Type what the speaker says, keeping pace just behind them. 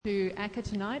To ACCA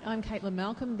tonight. I'm Caitlin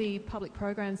Malcolm, the Public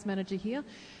Programs Manager here,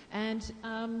 and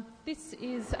this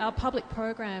is our public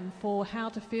program for How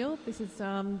to Feel. This is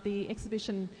the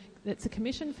exhibition that's a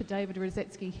commission for David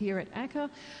Rosetsky here at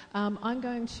ACCA. I'm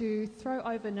going to throw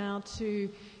over now to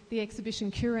the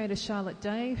exhibition curator Charlotte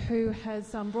Day, who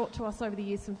has brought to us over the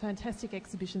years some fantastic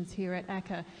exhibitions here at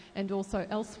ACCA and also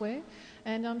elsewhere.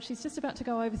 And she's just about to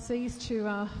go overseas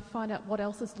to find out what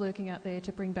else is lurking out there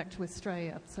to bring back to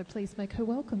Australia. So please make her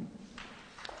welcome.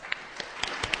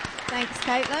 Thanks,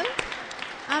 Caitlin.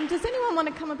 Does anyone want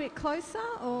to come a bit closer,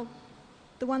 or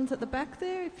the ones at the back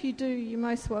there? If you do, you're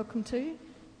most welcome to,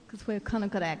 because we've kind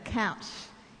of got our couch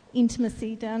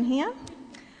intimacy down here.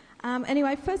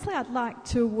 Anyway, firstly, I'd like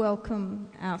to welcome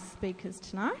our speakers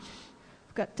tonight.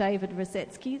 We've got David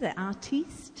Rosetsky, the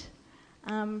artiste.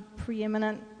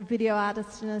 Preeminent video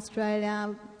artist in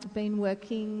Australia, been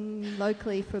working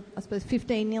locally for, I suppose,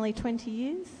 15, nearly 20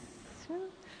 years,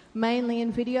 mainly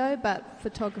in video, but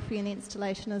photography and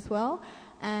installation as well.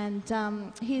 And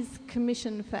his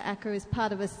commission for ACCA is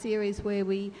part of a series where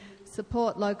we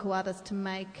support local artists to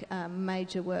make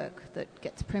major work that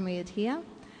gets premiered here.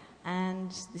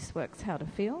 And this work's How to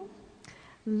Feel.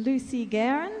 Lucy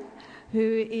Guerin,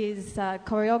 who is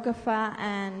choreographer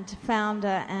and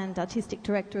founder and artistic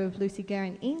director of Lucy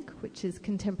Guerin Inc., which is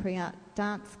contemporary art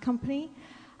dance company.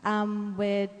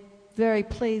 We're very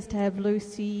pleased to have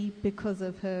Lucy because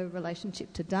of her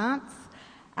relationship to dance,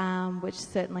 which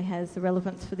certainly has a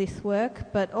relevance for this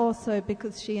work, but also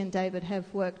because she and David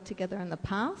have worked together in the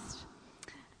past.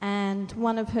 And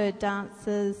one of her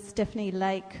dancers, Stephanie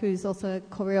Lake, who's also a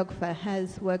choreographer,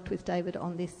 has worked with David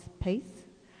on this piece.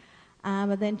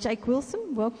 And then Jake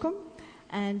Wilson, welcome.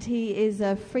 And he is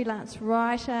a freelance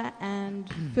writer and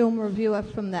film reviewer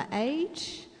from The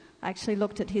Age. I actually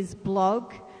looked at his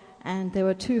blog, and there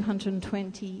were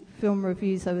 220 film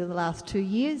reviews over the last 2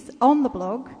 years on the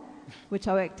blog, which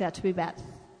I worked out to be about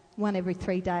one every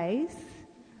 3 days,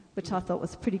 which I thought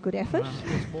was a pretty good effort.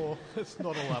 There's more. It's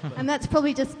not all up there. And that's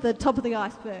probably just the top of the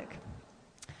iceberg.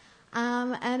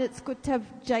 And it's good to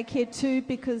have Jake here too,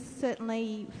 because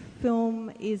certainly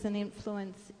film is an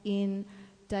influence in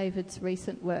David's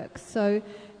recent work. So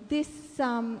this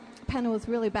panel is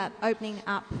really about opening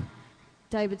up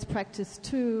David's practice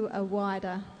to the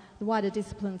wider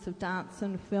disciplines of dance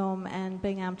and film, and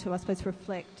being able to, I suppose,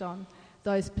 reflect on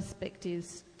those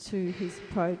perspectives to his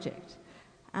project.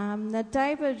 Now,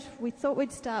 David, we thought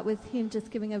we'd start with him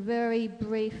just giving a very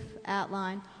brief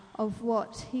outline of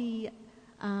what he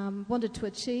wanted to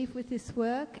achieve with this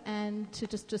work, and to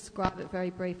just describe it very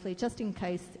briefly, just in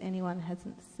case anyone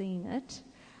hasn't seen it.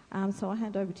 So I'll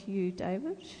hand over to you,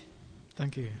 David.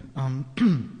 Thank you.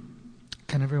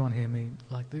 Can everyone hear me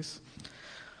like this?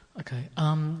 Okay.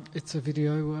 It's a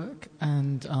video work,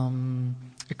 and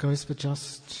it goes for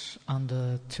just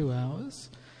under 2 hours,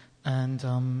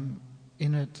 and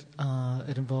in it,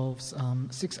 it involves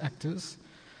 6 actors,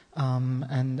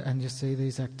 and you see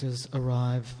these actors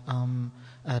arrive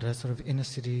at a sort of inner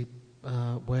city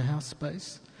warehouse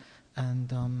space,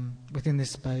 and within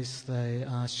this space they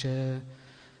share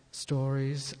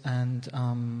stories and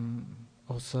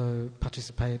also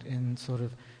participate in sort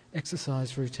of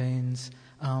exercise routines.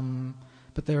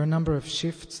 But there are a number of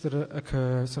shifts that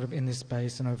occur sort of in this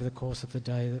space and over the course of the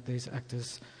day that these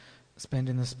actors spend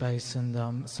in the space,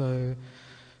 and so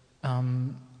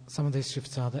some of these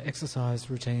shifts are the exercise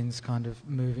routines kind of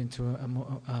move into a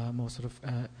more sort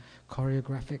of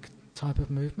choreographic type of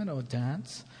movement or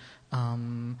dance,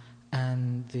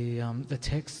 and the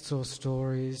texts or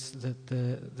stories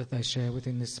that they share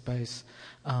within this space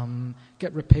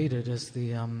get repeated as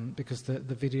because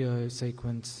the video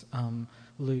sequence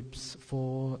loops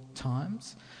 4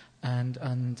 times, and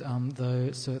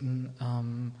though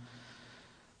certain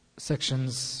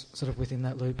sections sort of within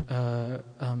that loop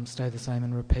stay the same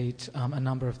and repeat, a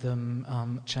number of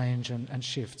them change and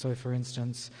shift. So, for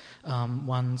instance,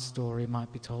 one story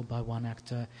might be told by one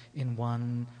actor in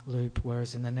one loop,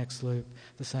 whereas in the next loop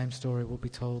the same story will be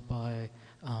told by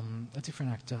a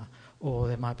different actor, or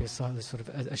there might be a slightly sort of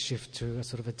a shift to a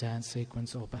sort of a dance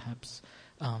sequence, or perhaps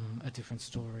a different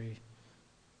story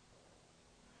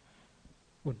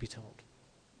would be told.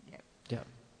 Yep. Yeah.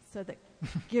 So that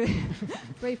give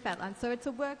a brief outline. So it's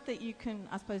a work that you can,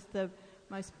 I suppose, the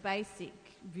most basic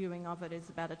viewing of it is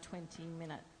about a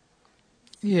 20-minute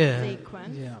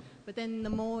sequence. Yeah. But then the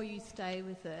more you stay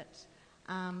with it,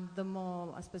 the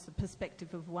more, I suppose, the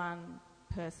perspective of one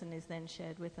person is then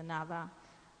shared with another.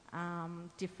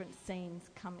 Different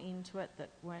scenes come into it that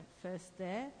weren't first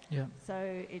there. Yeah.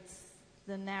 So it's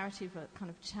the narrative that kind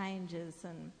of changes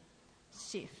and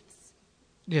shifts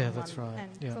Yeah, that's right. And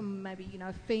yeah. from maybe,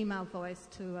 a female voice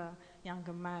to a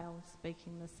younger male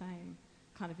speaking the same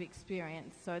kind of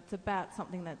experience. So it's about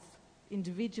something that's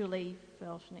individually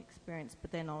felt and experienced,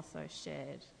 but then also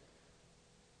shared.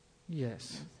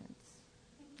 Yes.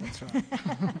 In a That's sense.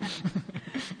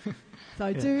 right. So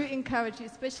I do encourage you,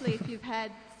 especially if you've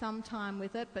had some time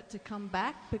with it, but to come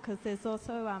back, because there's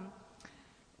also,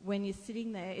 when you're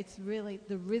sitting there, it's really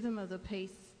the rhythm of the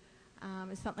piece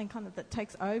is something kind of that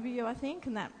takes over you, I think,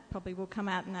 and that probably will come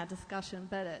out in our discussion,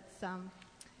 but it's,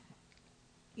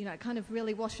 it kind of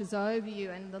really washes over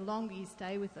you, and the longer you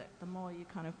stay with it, the more you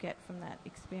kind of get from that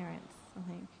experience, I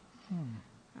think.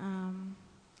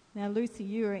 Now, Lucy,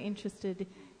 you are interested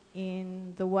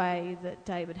in the way that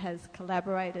David has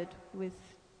collaborated with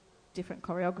different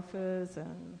choreographers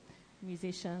and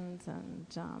musicians and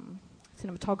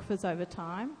cinematographers over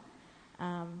time.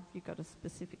 You've got a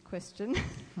specific question.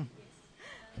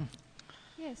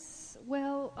 Yes.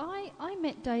 Well, I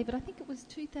met David, I think it was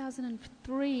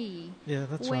 2003. Yeah,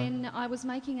 that's when I was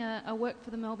making a work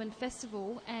for the Melbourne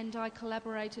Festival, and I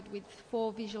collaborated with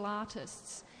 4 visual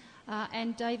artists,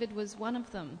 and David was one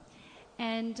of them.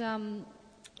 And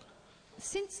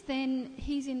since then,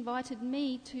 he's invited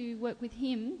me to work with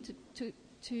him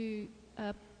to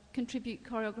contribute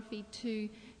choreography to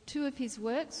 2 of his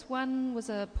works. One was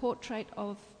a portrait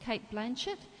of Kate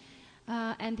Blanchett,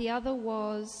 and the other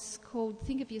was called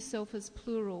Think of Yourself as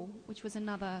Plural, which was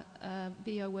another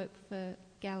video work for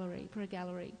a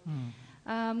gallery.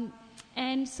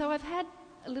 And so I've had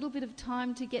a little bit of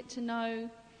time to get to know,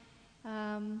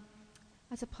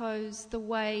 I suppose, the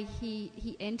way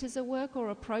he enters a work or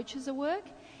approaches a work.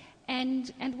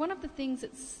 And one of the things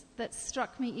that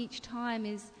struck me each time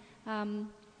is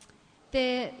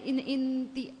there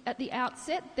at the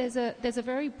outset there's a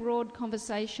very broad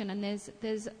conversation, and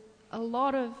there's a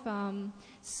lot of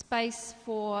space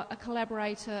for a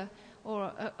collaborator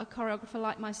or a choreographer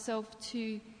like myself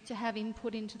to have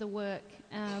input into the work,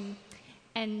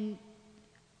 and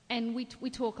we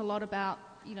talk a lot about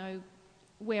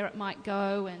where it might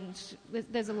go, and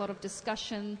there's a lot of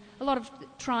discussion, a lot of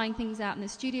trying things out in the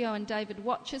studio, and David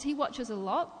watches. He watches a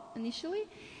lot initially,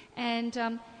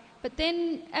 and but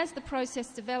then as the process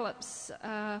develops,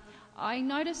 I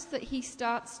notice that he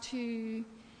starts to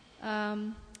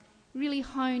really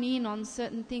hone in on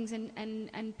certain things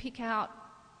and pick out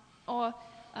or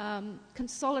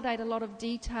consolidate a lot of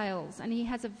details, and he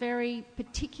has a very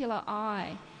particular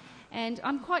eye. And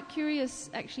I'm quite curious,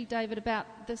 actually, David, about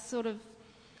the sort of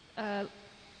I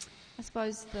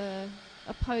suppose the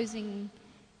opposing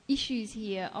issues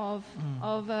here of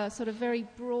a sort of very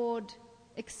broad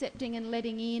accepting and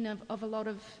letting in of a lot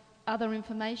of other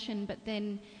information, but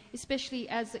then especially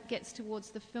as it gets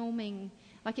towards the filming,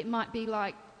 it might be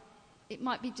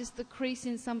just the crease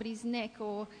in somebody's neck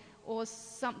or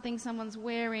something someone's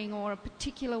wearing or a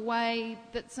particular way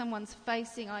that someone's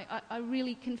facing. I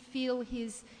really can feel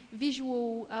his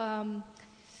visual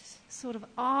sort of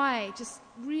eye just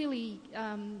really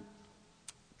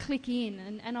click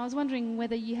in, and I was wondering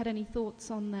whether you had any thoughts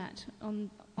on that, on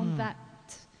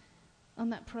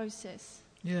that process.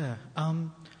 Yeah.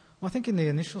 Well, I think in the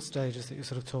initial stages that you're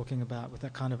sort of talking about, with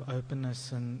that kind of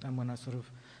openness, and when I sort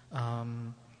of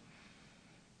am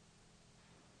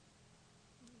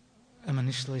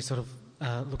initially sort of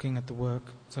looking at the work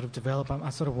sort of develop, I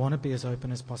sort of want to be as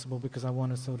open as possible, because I might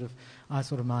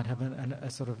have a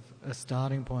sort of a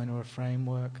starting point or a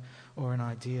framework or an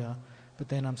idea, but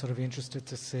then I'm sort of interested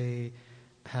to see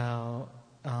how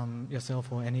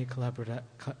yourself or any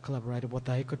collaborator, what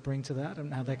they could bring to that,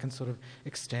 and how they can sort of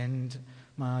extend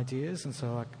my ideas. And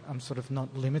so I'm sort of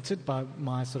not limited by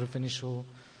my sort of initial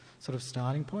sort of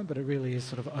starting point, but it really is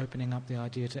sort of opening up the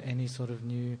idea to any sort of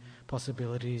new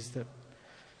possibilities that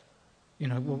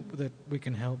that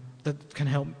can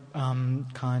help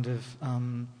kind of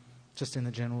just in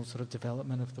the general sort of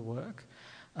development of the work.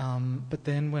 But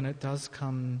then when it does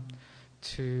come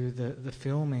to the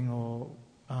filming, or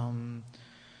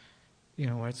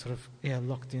where it's sort of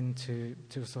locked into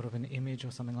sort of an image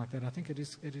or something like that, I think it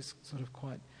is sort of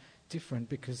quite different,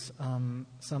 because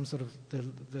some sort of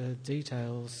the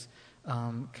details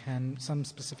some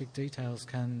specific details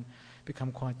can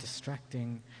become quite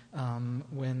distracting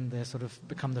when they sort of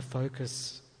become the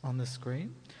focus on the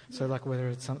screen. So whether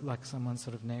it's like someone's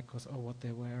sort of neck or what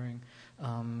they're wearing,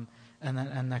 and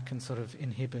that can sort of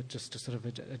inhibit just a sort of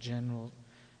a general,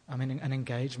 an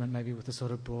engagement maybe with the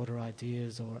sort of broader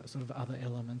ideas or sort of other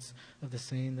elements of the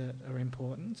scene that are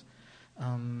important.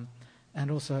 And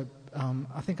also,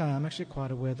 I think I am actually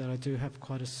quite aware that I do have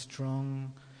quite a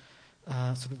strong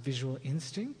sort of visual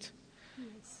instinct.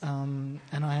 Yes. And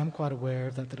I am quite aware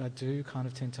of that I do kind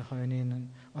of tend to hone in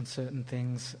on certain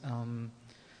things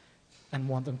and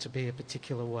want them to be a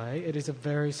particular way. It is a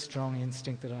very strong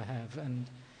instinct that I have, and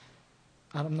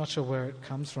I'm not sure where it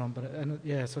comes from, but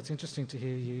so it's interesting to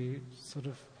hear you sort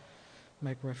of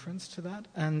make reference to that.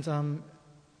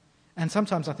 And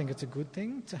sometimes I think it's a good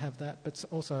thing to have that, but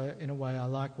also in a way I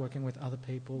like working with other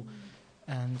people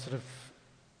and sort of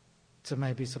to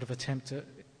maybe sort of attempt to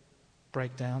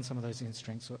break down some of those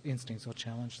instincts or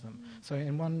challenge them. So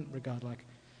in one regard, like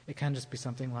it can just be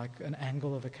something like an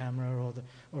angle of a camera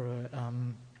or a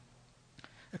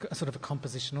sort of a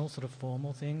compositional sort of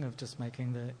formal thing of just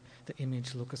making the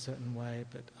image look a certain way.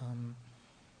 But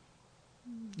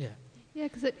yeah,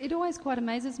 because it always quite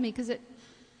amazes me because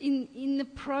in the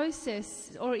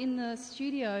process or in the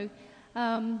studio,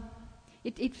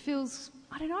 it feels,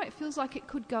 I don't know, it feels like it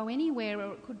could go anywhere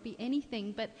or it could be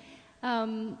anything, but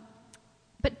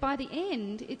by the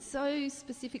end, it's so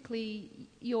specifically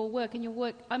your work, and your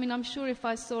work, I mean, I'm sure if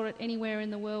I saw it anywhere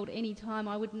in the world, any time,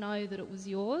 I would know that it was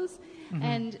yours.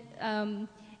 And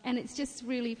it's just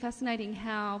really fascinating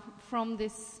how from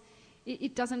this,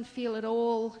 it doesn't feel at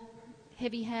all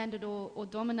heavy-handed or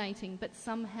dominating, but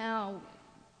somehow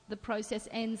the process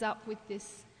ends up with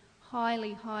this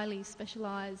highly, highly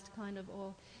specialised kind of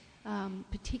or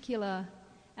particular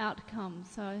outcome.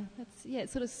 So that's, it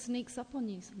sort of sneaks up on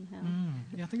you somehow.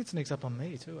 Yeah, I think it sneaks up on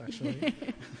me too, actually.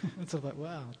 It's sort of like,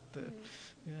 wow.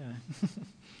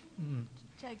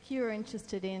 Jake, you were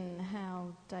interested in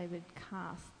how David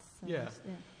casts. Yes,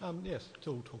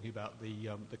 still talking about the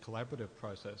collaborative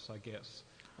process, I guess.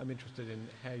 I'm interested in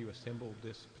how you assembled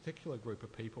this particular group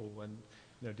of people, and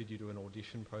did you do an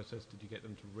audition process? Did you get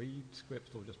them to read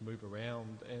scripts or just move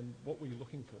around? And what were you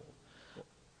looking for?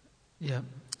 Yeah.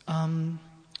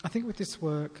 I think with this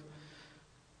work,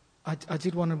 I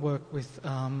did want to work with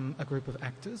a group of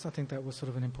actors. I think that was sort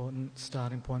of an important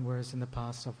starting point, whereas in the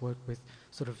past I've worked with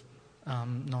sort of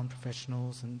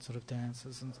non-professionals and sort of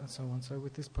dancers and so on. So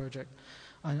with this project,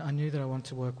 I knew that I wanted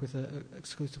to work with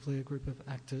exclusively a group of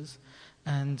actors,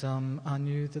 and I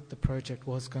knew that the project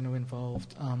was going to involve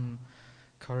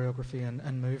choreography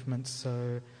and movement,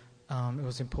 so it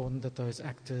was important that those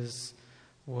actors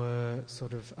were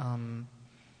sort of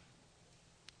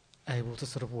able to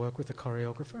sort of work with the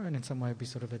choreographer and in some way be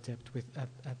sort of adept with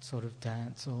at sort of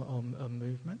dance or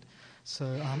movement.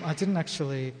 So I didn't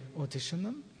actually audition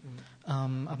them.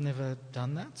 I've never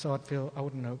done that, so I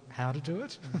wouldn't know how to do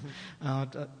it.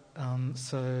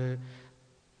 So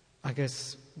I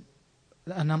guess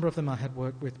a number of them I had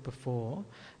worked with before,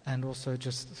 and also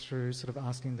just through sort of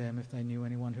asking them if they knew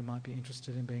anyone who might be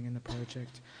interested in being in the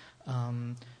project.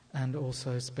 And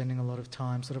also spending a lot of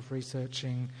time sort of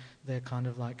researching their kind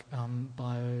of like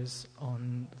bios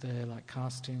on their like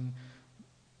casting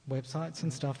websites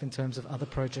and stuff in terms of other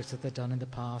projects that they'd done in the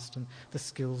past and the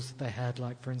skills that they had.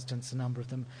 Like, for instance, a number of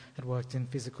them had worked in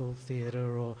physical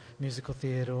theatre or musical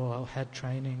theatre or had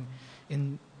training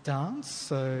in dance,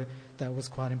 so that was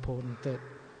quite important that,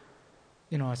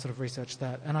 I sort of researched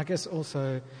that. And I guess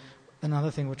also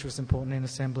another thing which was important in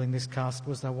assembling this cast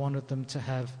was I wanted them to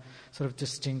have sort of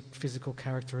distinct physical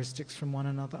characteristics from one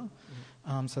another.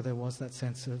 So there was that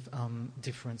sense of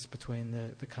difference between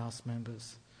the cast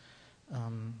members.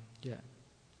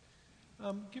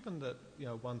 Given that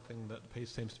one thing that the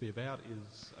piece seems to be about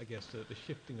is, I guess, the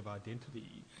shifting of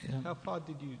identity. Yeah. How far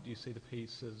do you see the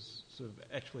piece as sort of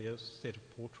actually a set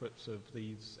of portraits of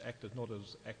these actors, not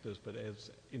as actors but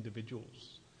as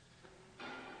individuals?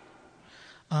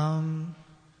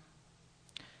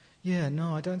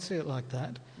 No, I don't see it like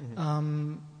that.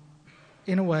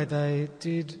 In a way, they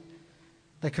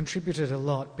contributed a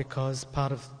lot because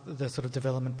part of the sort of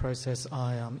development process,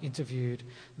 I interviewed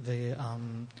the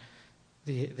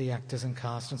actors and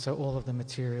cast, and so all of the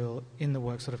material in the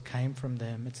work sort of came from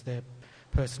them. It's their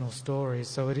personal stories,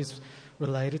 so it is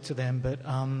related to them. But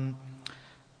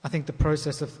I think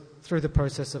through the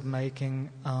process of making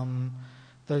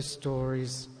those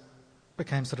stories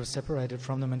became sort of separated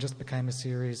from them and just became a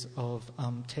series of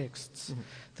texts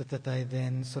that they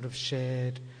then sort of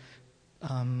shared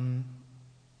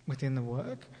within the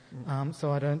work.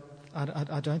 So I don't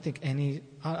think I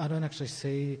don't actually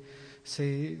see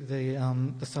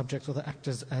the subject or the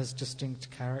actors as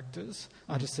distinct characters.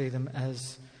 I just see them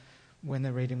as, when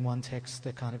they're reading one text,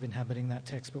 they're kind of inhabiting that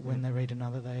text, but when they read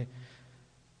another,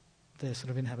 they're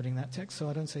sort of inhabiting that text. So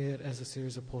I don't see it as a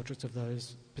series of portraits of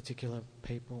those particular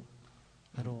people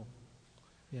at all.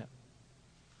 Yeah.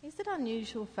 Is it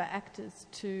unusual for actors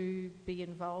to be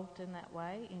involved in that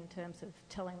way in terms of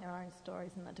telling their own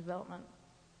stories in the development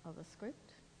of a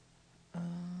script?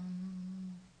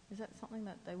 Is that something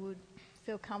that they would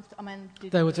feel comfortable? I mean,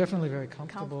 they were definitely very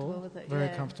comfortable with it, very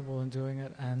yeah. comfortable in doing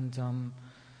it, and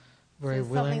very so it's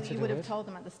willing something to that you do would have it. told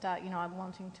them at the start, I'm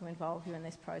wanting to involve you in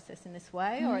this process in this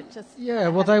way, or it just... Yeah,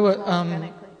 well, they were...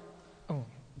 organically?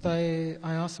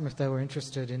 I asked them if they were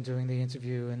interested in doing the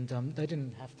interview, and they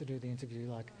didn't have to do the interview.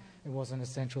 Like, it wasn't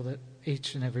essential that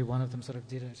each and every one of them sort of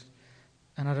did it.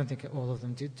 And I don't think all of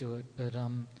them did do it, but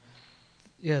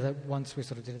that once we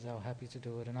sort of did it, they were happy to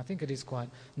do it. And I think it is quite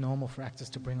normal for actors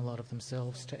to bring a lot of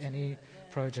themselves to any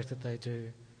project that they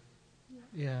do.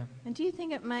 Yeah. And do you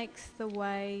think it makes the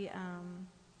way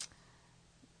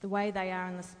they are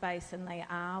in the space and they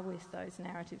are with those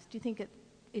narratives, do you think it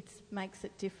makes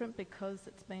it different because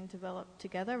it's been developed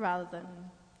together rather than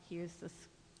here's the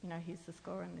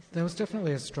score and this? There was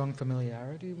definitely a strong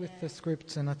familiarity with the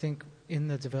scripts, and I think in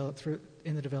the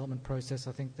development process,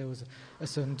 I think there was a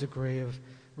certain degree of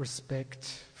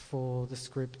respect for the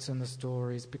scripts and the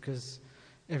stories because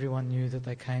everyone knew that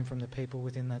they came from the people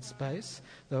within that space,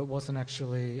 though it wasn't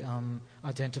actually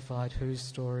identified whose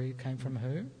story came from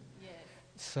who.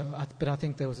 So, but I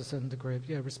think there was a certain degree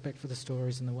of respect for the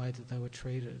stories and the way that they were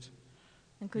treated.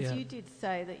 And because you did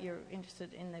say that you're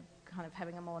interested in the kind of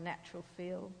having a more natural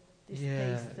feel this piece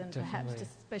than definitely. perhaps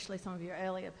just especially some of your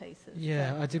earlier pieces.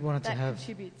 Yeah, so I did want it to have... That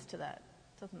contributes to that,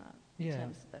 doesn't it?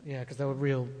 Yeah, because they were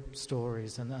real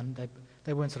stories and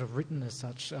they weren't sort of written as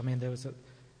such. I mean, they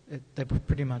were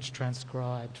pretty much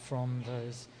transcribed from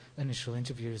those initial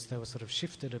interviews. They were sort of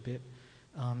shifted a bit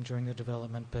during the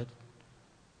development, but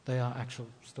they are actual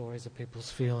stories of people's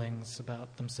feelings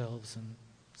about themselves and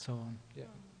so on. Yeah.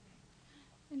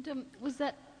 And was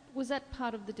that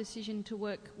part of the decision to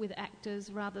work with actors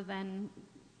rather than,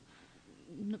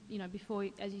 before,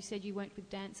 as you said, you worked with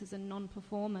dancers and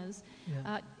non-performers?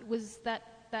 Yeah. Was that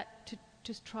to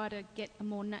just try to get a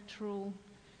more natural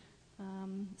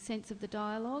sense of the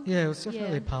dialogue? Yeah, it was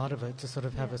definitely part of it to sort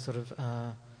of have a sort of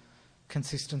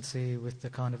consistency with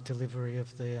the kind of delivery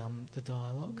of the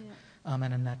dialogue. Yeah.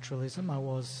 And a naturalism. I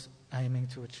was aiming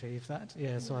to achieve that.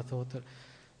 Yeah, so I thought that,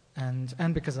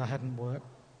 and because I hadn't worked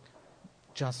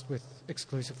just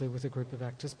exclusively with a group of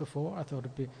actors before, I thought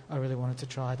I really wanted to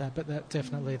try that. But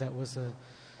that was a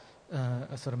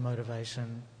sort of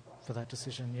motivation for that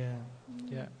decision. Yeah,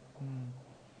 yeah.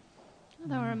 Oh,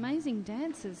 they were amazing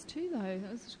dancers too, though.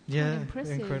 That was quite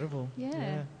impressive. Incredible.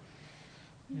 Yeah.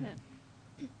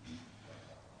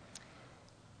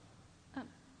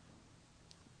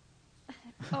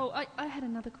 I had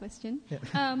another question. Yeah.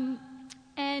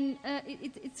 And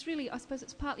it's really, I suppose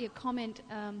it's partly a comment,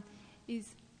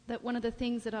 is that one of the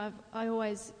things that I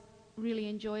always really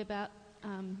enjoy about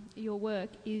your work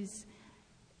is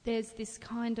there's this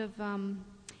kind of,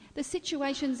 the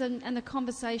situations and the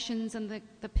conversations and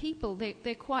the people,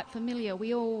 they're quite familiar.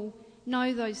 We all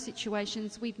know those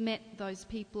situations. We've met those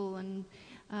people and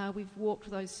we've walked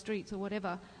those streets or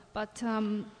whatever. But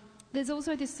there's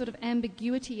also this sort of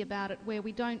ambiguity about it where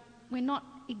we're not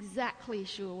exactly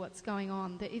sure what's going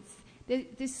on. There's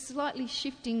this slightly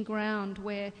shifting ground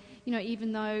where,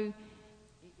 even though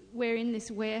we're in this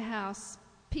warehouse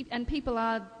and people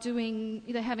are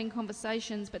they're having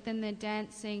conversations, but then they're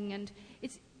dancing, and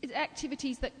it's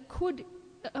activities that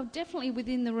are definitely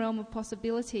within the realm of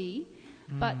possibility,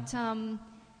 but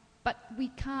we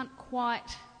can't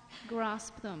quite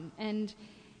grasp them. And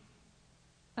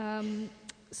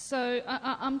so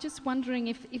I'm just wondering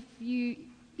if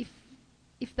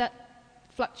that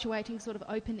fluctuating sort of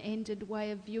open-ended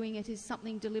way of viewing it is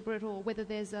something deliberate, or whether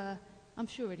there's I'm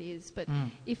sure it is, but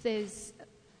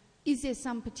is there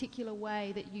some particular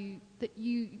way that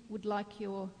you would like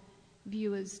your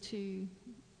viewers to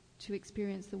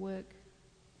experience the work?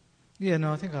 Yeah,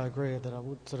 no, I think I agree that I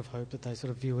would sort of hope that they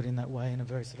sort of view it in that way, in a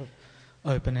very sort of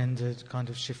open-ended, kind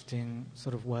of shifting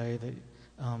sort of way that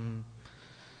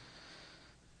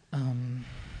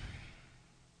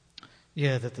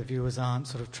that the viewers aren't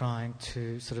sort of trying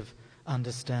to sort of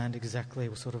understand exactly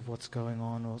sort of what's going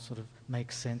on or sort of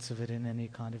make sense of it in any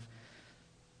kind of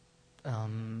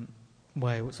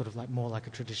way, sort of like more like a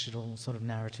traditional sort of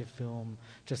narrative film,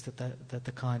 just that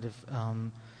the kind of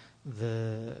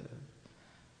the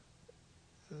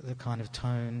kind of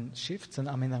tone shifts. And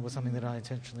I mean, that was something that I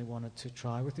intentionally wanted to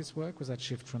try with this work, was that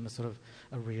shift from a sort of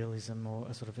a realism or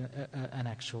a sort of an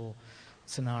actual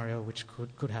scenario which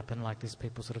could happen, like these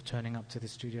people sort of turning up to the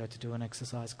studio to do an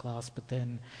exercise class, but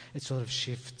then it sort of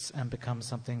shifts and becomes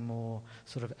something more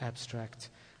sort of abstract,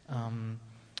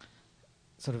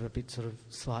 sort of a bit sort of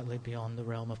slightly beyond the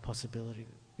realm of possibility.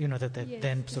 That they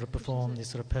then sort of perform this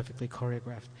sort of perfectly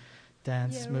choreographed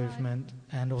dance movement,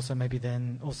 and also maybe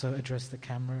then also address the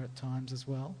camera at times as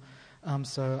well.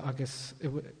 So I guess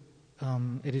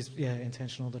it is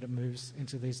intentional that it moves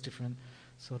into these different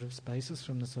sort of spaces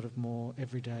from the sort of more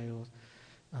everyday or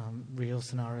real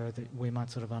scenario that we might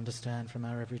sort of understand from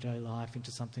our everyday life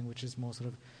into something which is more sort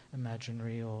of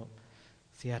imaginary or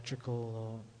theatrical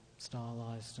or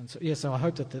stylized. And so I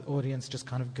hope that the audience just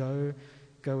kind of go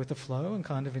with the flow and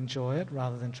kind of enjoy it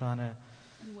rather than trying to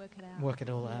work it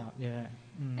all out. Yeah.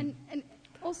 And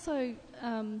also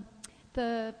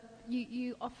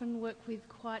you often work with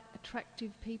quite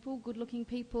attractive people, good-looking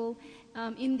people,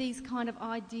 in these kind of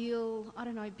ideal,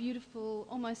 beautiful,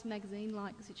 almost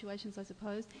magazine-like situations, I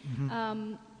suppose.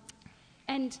 Mm-hmm.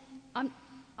 And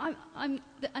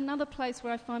another place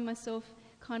where I find myself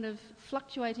kind of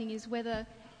fluctuating is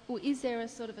is there a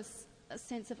sort of a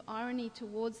sense of irony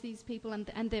towards these people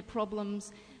and their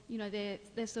problems?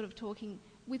 They're sort of talking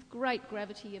with great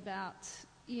gravity about,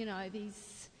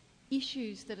 these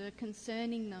issues that are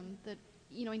concerning them that,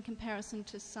 in comparison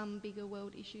to some bigger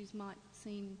world issues might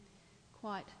seem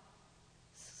quite,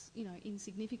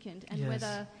 insignificant. And yes.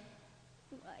 whether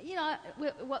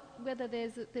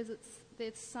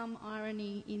there's some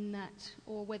irony in that,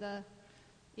 or whether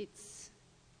it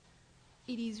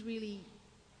is really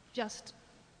just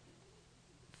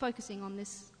focusing on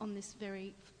this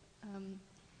very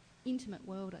intimate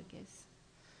world, I guess.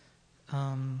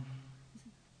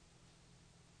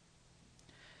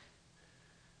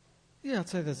 Yeah, I'd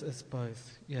say it's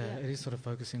both. Yeah, Yeah. it is sort of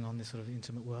focusing on this sort of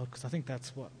intimate world because I think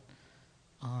that's what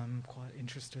I'm quite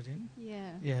interested in.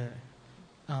 Yeah. Yeah.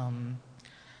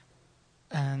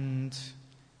 And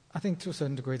I think to a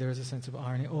certain degree there is a sense of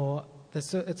irony, or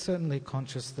it's certainly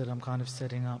conscious that I'm kind of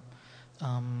setting up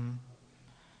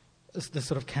the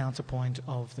sort of counterpoint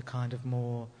of the kind of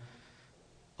more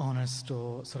honest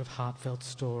or sort of heartfelt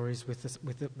stories with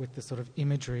the sort of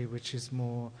imagery which is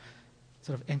more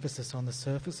sort of emphasis on the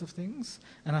surface of things.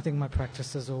 And I think my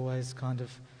practice has always kind of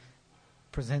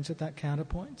presented that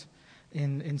counterpoint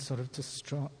in sort of to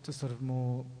sort of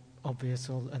more obvious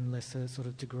and lesser sort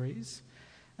of degrees.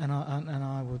 And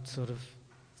I would sort of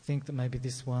think that maybe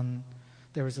this one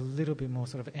there is a little bit more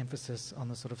sort of emphasis on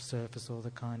the sort of surface or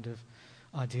the kind of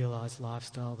idealised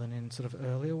lifestyle than in sort of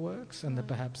earlier works, and that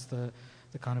perhaps the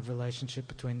kind of relationship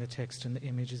between the text and the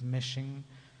image is meshing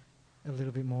a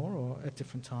little bit more or at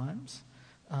different times.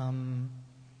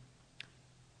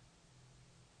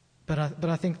 But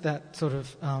I think that sort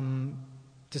of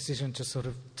decision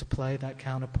to play that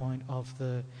counterpoint of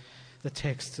the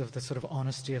text, of the sort of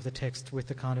honesty of the text with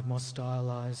the kind of more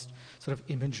stylised sort of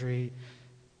imagery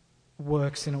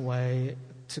works in a way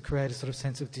to create a sort of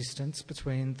sense of distance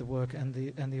between the work and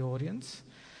the audience,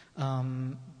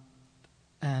 and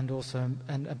also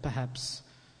and perhaps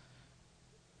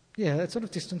it sort of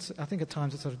distance. I think at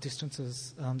times it sort of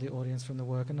distances the audience from the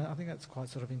work, and I think that's quite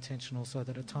sort of intentional. So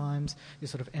that at times you're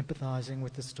sort of empathising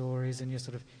with the stories and you're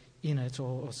sort of in it,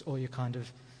 or you're kind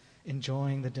of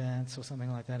enjoying the dance or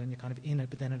something like that, and you're kind of in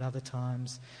it. But then at other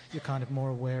times you're kind of more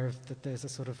aware of that there's a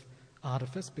sort of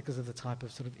artifice because of the type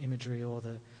of sort of imagery or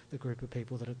the group of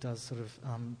people that it does sort of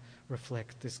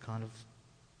reflect this kind of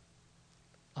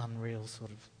unreal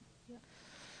sort of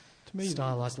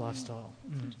stylised lifestyle.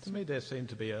 To me, there seemed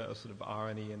to be a sort of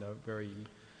irony in a very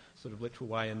sort of literal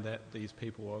way in that these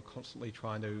people are constantly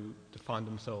trying to define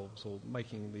themselves or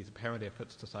making these apparent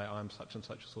efforts to say, I'm such and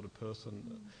such a sort of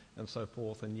person and so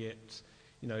forth, and yet,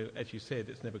 as you said,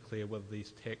 it's never clear whether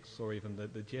these texts or even the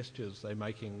gestures they're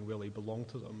making really belong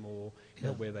to them or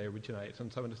where they originate.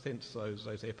 And so in a sense,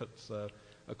 those efforts are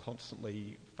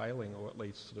constantly failing or at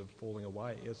least sort of falling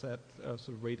away. Is that a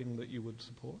sort of reading that you would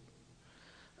support?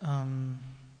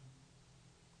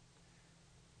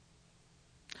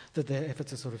 That their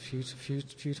efforts are sort of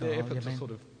futile. Their efforts are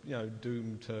sort of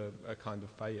doomed to a kind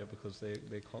of failure because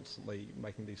they're constantly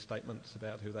making these statements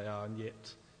about who they are, and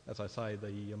yet, as I say,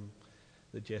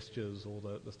 the gestures or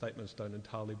the statements don't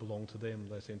entirely belong to them.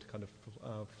 They seem to kind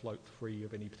of float free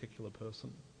of any particular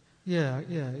person. No,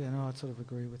 I'd sort of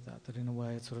agree with that. That in a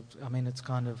way, it's sort of, it's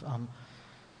kind of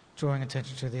drawing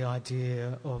attention to the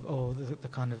idea of, or the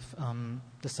kind of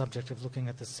the subject of looking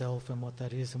at the self and what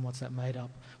that is and what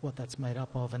that's made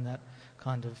up of, and that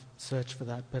kind of search for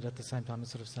that. But at the same time,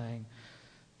 it's sort of saying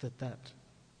that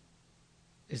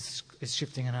is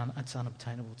shifting and it's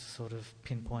unobtainable to sort of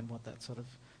pinpoint what that sort of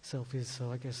self is.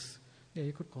 So I guess,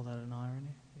 you could call that an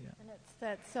irony. Yeah. And it's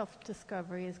that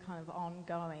self-discovery is kind of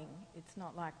ongoing. It's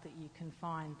not like that you can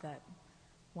find that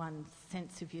one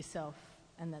sense of yourself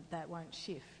and that won't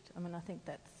shift. I think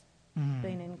that's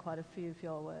been in quite a few of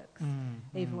your works,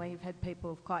 even where you've had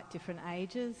people of quite different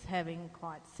ages having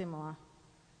quite similar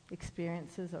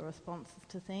experiences or responses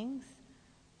to things.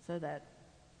 So that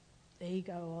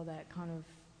ego or that kind of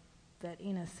that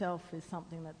inner self is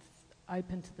something that's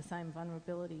open to the same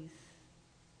vulnerabilities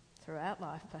throughout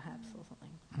life, perhaps, or something.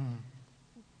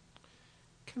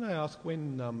 Can I ask,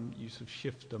 when you sort of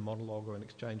shift a monologue or an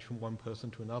exchange from one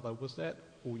person to another, was that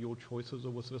all your choices,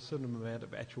 or was there a certain amount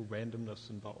of actual randomness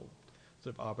involved,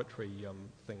 sort of arbitrary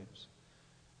things?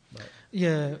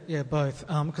 No. Yeah, both.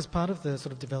 Because part of the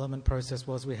sort of development process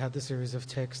was we had the series of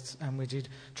texts, and we did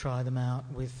try them out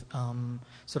with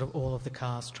sort of all of the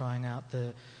cast, trying out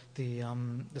the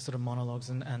sort of monologues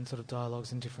and sort of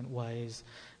dialogues in different ways.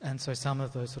 And so some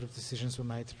of those sort of decisions were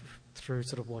made through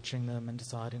sort of watching them and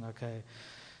deciding, okay,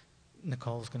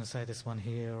 Nicole's going to say this one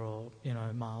here, or, you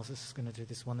know, Miles is going to do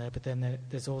this one there. But then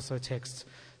there's also texts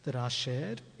that are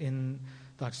shared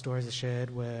like stories are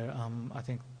shared where I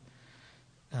think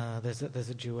there's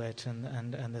a duet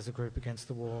and there's a group against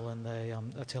the wall, and they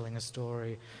are telling a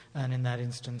story. And in that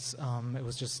instance, it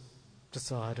was just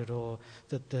decided or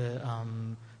that the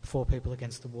 4 people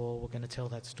against the wall were going to tell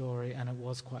that story, and it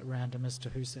was quite random as to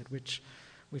who said which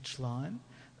line.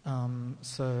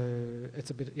 So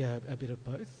it's a bit of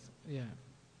both. Yeah.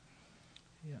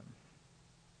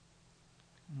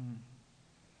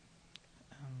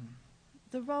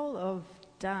 The role of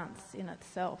dance in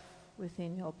itself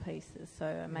within your pieces.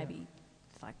 So maybe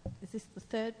it's like, is this the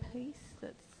third piece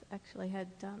that's actually had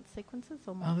dance sequences,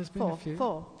 or more? Oh, there's been a few.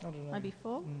 4. I don't know. Maybe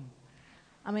 4.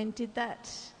 I mean, did that?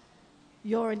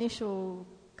 Your initial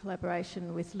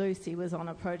collaboration with Lucy was on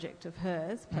a project of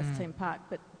hers, Plasticine Park.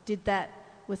 But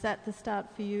was that the start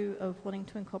for you of wanting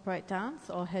to incorporate dance,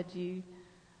 or had you?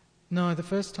 No, the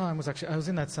first time was actually, I was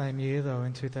in that same year though,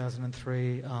 in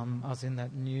 2003. I was in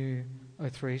that new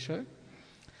O3 show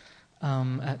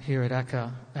here at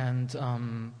ACCA, and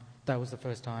that was the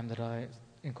first time that I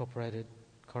incorporated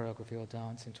choreography or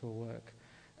dance into a work.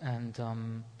 And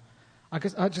I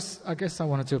guess I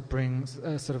wanted to bring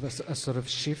a sort of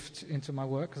shift into my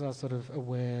work, because I was sort of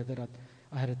aware that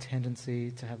I had a tendency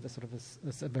to have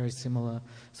a very similar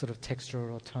sort of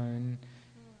texture or tone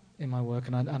in my work,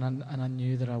 and I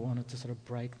knew that I wanted to sort of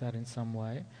break that in some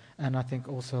way. And I think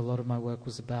also a lot of my work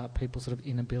was about people's sort of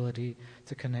inability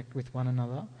to connect with one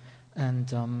another.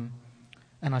 And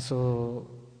I saw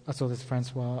this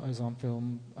Francois Ozon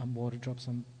film, Water Drops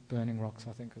on Burning Rocks,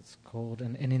 I think it's called,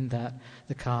 and in that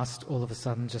the cast all of a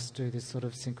sudden just do this sort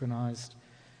of synchronised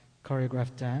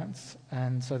choreographed dance,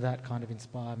 and so that kind of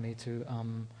inspired me to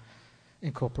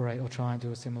incorporate or try and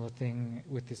do a similar thing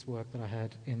with this work that I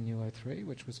had in New O3,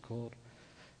 which was called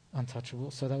Untouchable.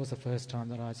 So that was the first time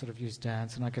that I sort of used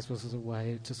dance, and I guess was as a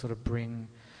way to sort of bring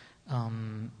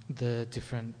the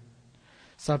different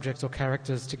subjects or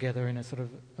characters together in a sort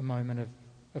of a moment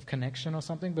of connection or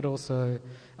something, but also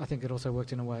I think it also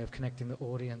worked in a way of connecting the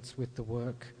audience with the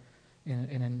work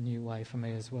in a new way for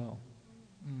me as well.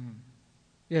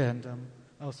 Yeah, and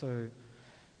I also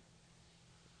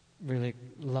really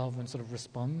love and sort of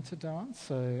respond to dance,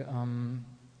 so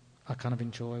I kind of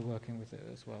enjoy working with it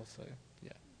as well. So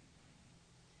yeah.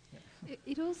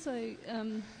 It also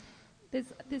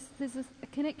there's a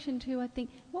connection to, I think,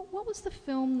 what was the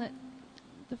film that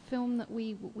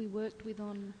we worked with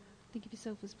on Think of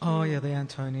Yourself as Plural? Oh yeah, the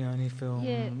Antonioni film,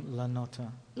 La Nota.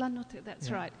 La Nota,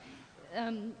 that's right.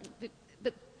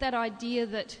 But that idea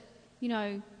that, you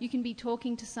know, you can be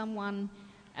talking to someone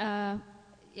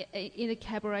in a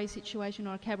cabaret situation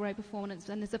or a cabaret performance,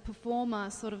 and there's a performer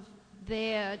sort of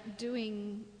there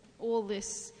doing all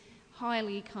this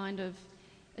highly kind of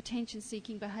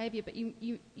attention-seeking behaviour, but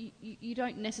you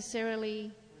don't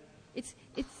necessarily. It's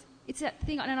that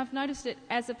thing, and I've noticed it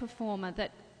as a performer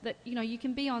that you know, you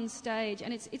can be on stage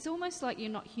and it's almost like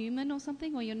you're not human or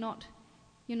something, or you're not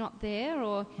there,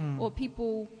 or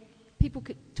people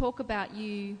could talk about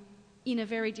you in a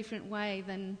very different way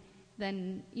than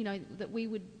you know that we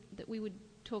would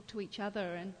talk to each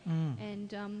other,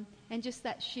 and just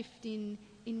that shift in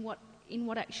what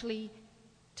actually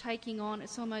taking on.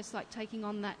 It's almost like taking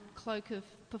on that cloak of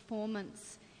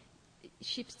performance. It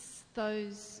shifts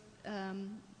those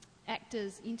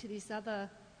actors into this other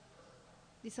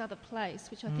place,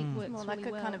 which I think works more really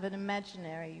like well. a kind of an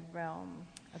imaginary realm,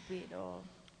 a bit, or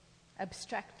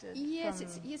abstracted. Yes,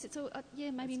 it's all,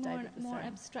 maybe more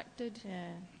abstracted,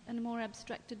 and a more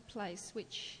abstracted place,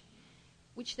 which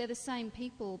they're the same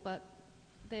people, but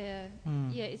they're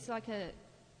it's like a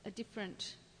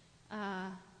different,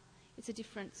 it's a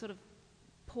different sort of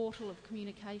portal of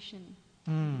communication.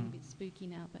 A bit spooky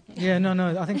now, but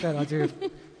No, I think that idea of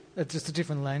it's just a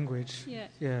different language.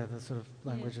 Yeah, the sort of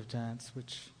language of dance,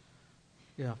 which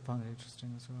I find it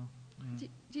interesting as well.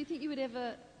 Do you think you would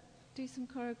ever do some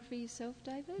choreography yourself,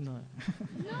 David? No.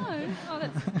 No? Oh,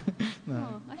 that's... No.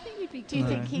 Oh, I think if he could. Do you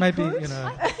think he maybe, could? you know,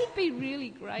 I think he'd be really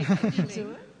great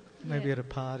actually. maybe Yeah. at a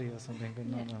party or something, but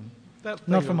That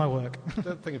not thing for of- my work.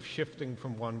 That thing of shifting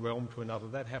from one realm to another,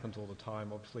 that happens all the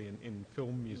time, obviously, in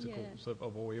film musicals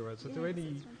of all eras. Is there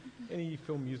any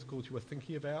film musicals you were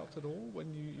thinking about at all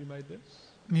when you made this?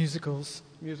 Musicals.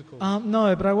 Musicals?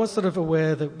 No, but I was sort of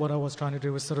aware that what I was trying to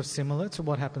do was sort of similar to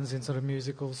what happens in sort of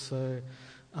musicals. So,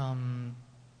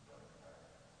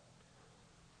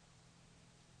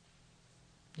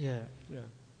 yeah.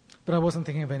 But I wasn't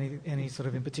thinking of any sort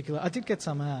of in particular. I did get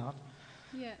some out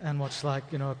Yeah. and watch like,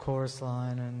 you know, A Chorus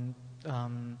Line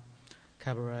and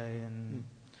Cabaret and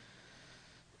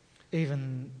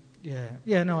even,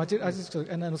 no, I did. I just,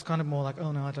 and it was kind of more like,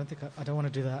 oh no, I don't want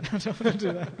to do that. I don't want to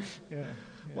do that. Yeah.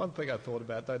 One thing I thought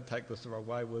about, don't take this the wrong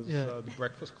way, was The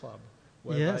Breakfast Club.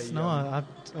 Where Yes, they, no, I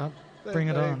bring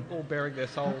it on. All bearing their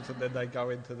souls, and then they go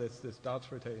into this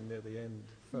dance routine near the end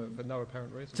for no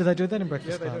apparent reason. Do they do that in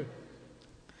Breakfast Yeah, they Club? do.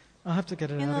 I'll have to get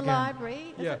it In out the again.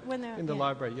 library? Is Yeah, it when they're, in the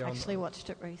library, yeah. I actually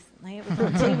watched it recently. It was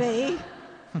on TV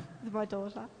with my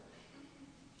daughter.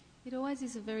 It always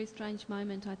is a very strange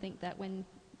moment, I think, that when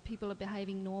people are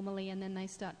behaving normally and then they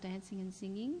start dancing and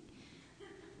singing.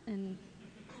 And,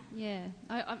 yeah,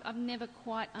 I've never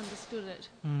quite understood it.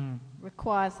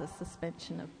 Requires a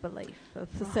suspension of belief for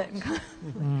certain kind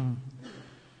of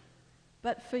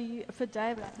But for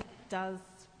David, I think it does.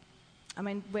 I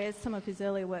mean, where some of his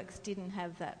earlier works didn't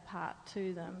have that part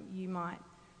to them, you might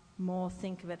more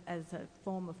think of it as a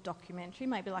form of documentary,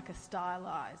 maybe like a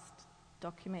stylised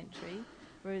documentary,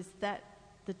 whereas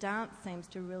the dance seems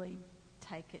to really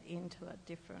take it into a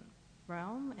different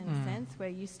realm in a sense, where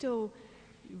you still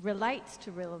relate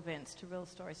to real events, to real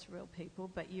stories, to real people,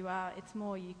 but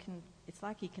it's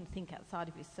like you can think outside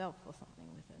of yourself or something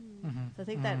with it. So I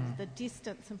think that the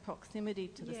distance and proximity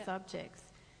to the subjects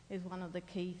is one of the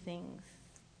key things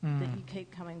that you keep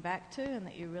coming back to and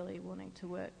that you're really wanting to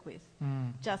work with.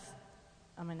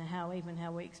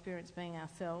 How we experience being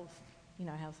ourselves, you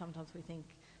know, how sometimes we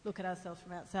look at ourselves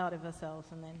from outside of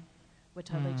ourselves and then we're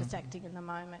totally just acting in the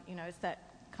moment. You know, it's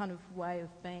that kind of way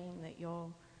of being that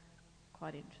you're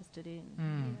quite interested in.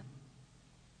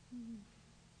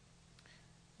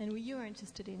 And you were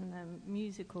interested in the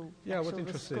musical. Yeah, I was the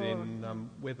interested score. in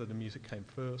whether the music came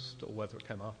first or whether it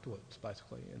came afterwards,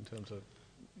 basically, in terms of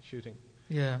shooting.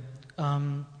 Yeah, a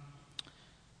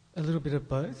little bit of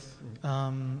both,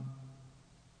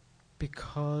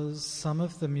 because some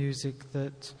of the music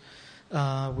that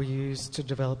we used to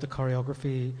develop the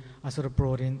choreography, I sort of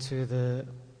brought into the.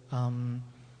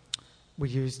 We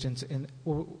used in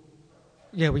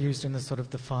the sort of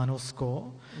the final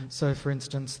score. So, for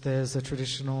instance, there's a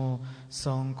traditional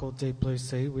song called Deep Blue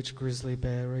Sea, which Grizzly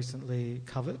Bear recently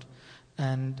covered,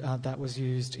 and that was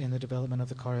used in the development of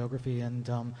the choreography, and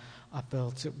I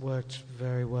felt it worked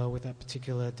very well with that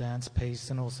particular dance piece,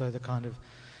 and also the kind of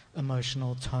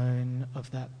emotional tone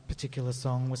of that particular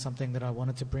song was something that I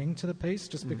wanted to bring to the piece,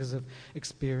 just because of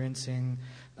experiencing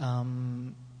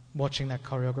watching that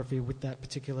choreography with that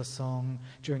particular song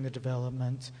during the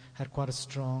development had quite a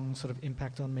strong sort of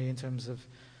impact on me in terms of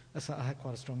I had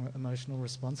quite a strong emotional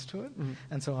response to it,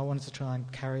 and so I wanted to try and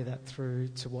carry that through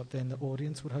to what then the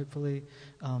audience would hopefully,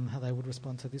 how they would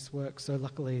respond to this work. So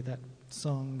luckily that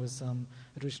song was a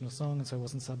traditional song, and so it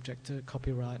wasn't subject to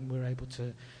copyright, and we were able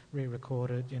to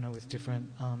re-record it, you know, with different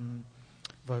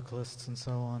vocalists and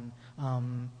so on.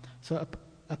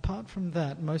 Apart from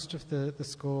that, most of the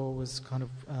score was kind of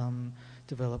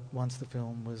developed once the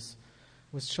film was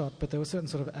shot, but there were certain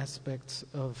sort of aspects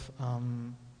of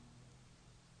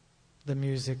the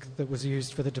music that was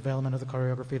used for the development of the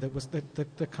choreography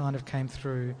that kind of came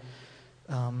through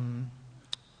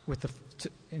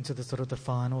into the sort of the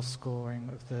final scoring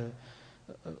of the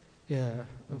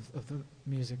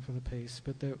music for the piece.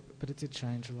 But it did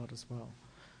change a lot as well.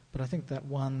 But I think that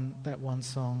one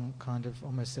song kind of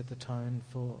almost set the tone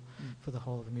for the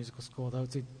whole of the musical score, though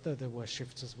there were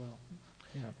shifts as well.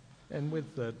 Yeah. And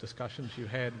with the discussions you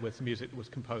had with music that was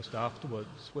composed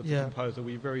afterwards with the composer, were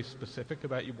you very specific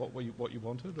about what you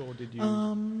wanted, or did you?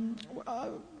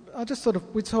 I just sort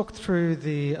of, we talked through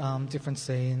the different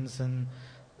scenes, and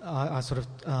I sort of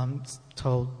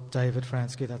told David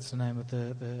Fransky, that's the name of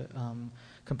the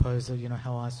composer, you know,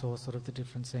 how I saw sort of the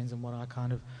different scenes and what I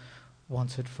kind of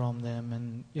wanted from them,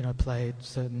 and, you know, played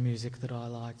certain music that I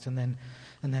liked, and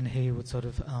then he would sort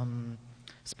of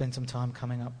spend some time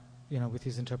coming up, you know, with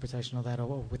his interpretation of that,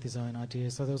 or with his own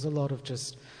ideas. So there was a lot of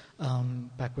just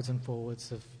backwards and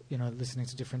forwards of, you know, listening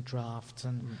to different drafts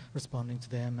and responding to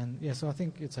them. And yeah, so I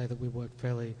think you'd say that we worked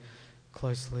fairly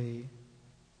closely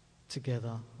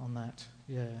together on that.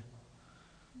 Yeah.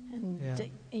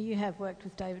 And you have worked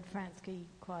with David Fransky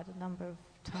quite a number of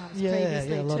times Yeah,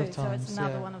 previously a lot too, of times, so it's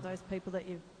another yeah. one of those people that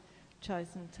you've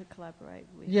chosen to collaborate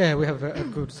with. Yeah, we have a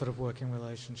good sort of working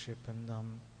relationship, and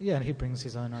and he brings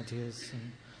his own ideas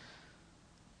and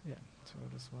to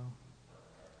it as well.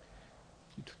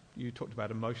 You talked about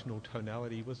emotional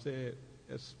tonality. Was there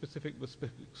a specific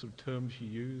sort of terms you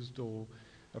used or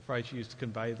a phrase you used to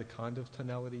convey the kind of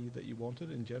tonality that you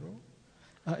wanted in general?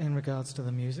 In regards to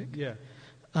the music? Yeah.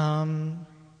 Well,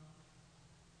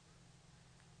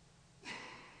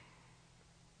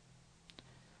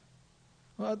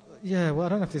 I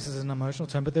don't know if this is an emotional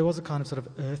term, but there was a kind of sort of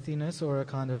earthiness or a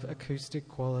kind of acoustic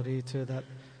quality to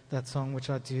that song, which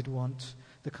I did want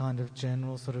the kind of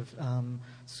general sort of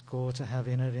score to have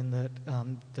in it, in that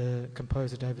the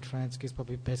composer David Fransky is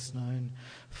probably best known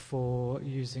for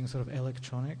using sort of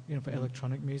electronic, for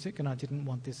electronic music, and I didn't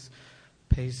want this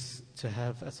piece to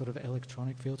have a sort of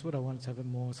electronic feel to it. I wanted to have a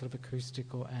more sort of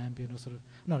acoustic or ambient, or sort of,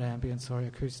 not ambient, sorry,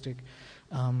 acoustic,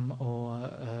 or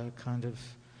a kind of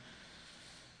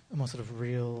a more sort of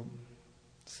real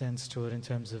sense to it in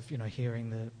terms of, hearing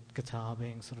the guitar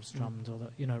being sort of strummed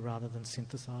or, rather than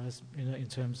synthesized, in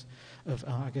terms of,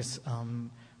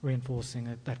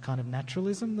 reinforcing that kind of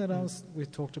naturalism that we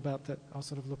talked about, that I was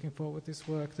sort of looking for with this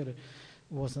work, that it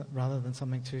wasn't, rather than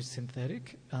something too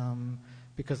synthetic,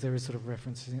 because there is sort of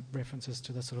references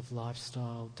to the sort of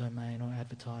lifestyle domain or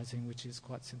advertising, which is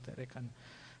quite synthetic, and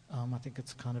I think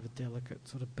it's kind of a delicate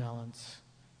sort of balance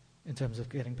in terms of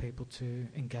getting people to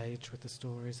engage with the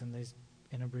stories and these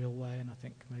in a real way, and I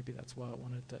think maybe that's why I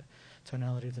wanted the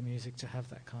tonality of the music to have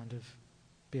that kind of,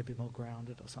 be a bit more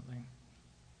grounded or something.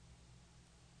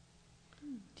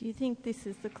 Do you think this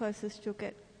is the closest you'll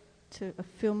get to a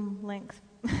film-length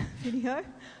video,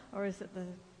 or is it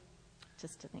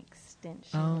just an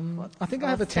extension of what? I think I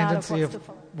have a tendency of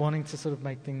wanting to sort of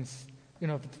make things,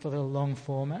 for the long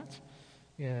format.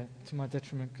 Yeah, to my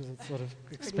detriment, because it's sort of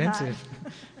expensive.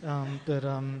 I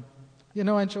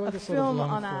enjoy the sort of long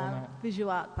format. A film on a visual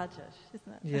art budget,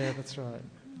 isn't it? Yeah, that's right.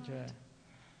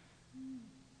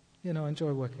 Yeah. I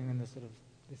enjoy working in this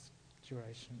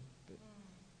duration,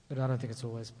 but I don't think it's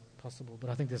always possible. But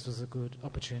I think this was a good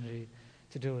opportunity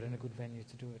to do it, and a good venue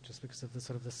to do it, just because of the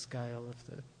sort of the scale of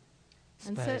the space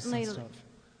and certainly, stuff.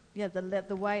 Yeah,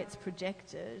 the way it's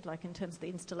projected, like in terms of the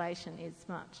installation, is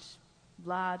much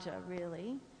larger,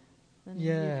 really, than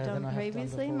you've done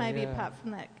previously. Before, maybe apart from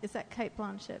that, is that Cate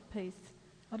Blanchett piece?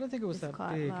 I don't think it was that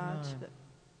quite big. Large, no.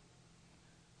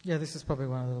 Yeah, this is probably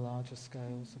one of the larger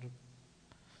scale sort of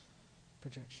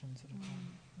projections.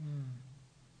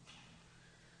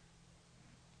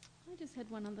 I just had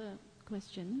one other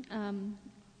question,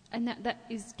 and that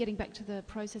is getting back to the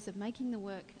process of making the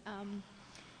work.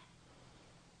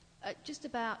 Just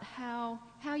about how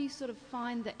you sort of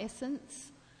find the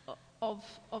essence of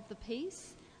the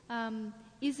piece.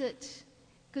 Is it,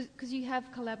 because you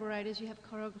have collaborators, you have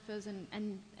choreographers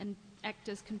and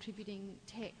actors contributing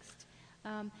text,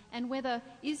 and whether,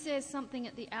 is there something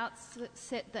at the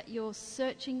outset that you're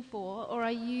searching for, or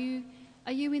are you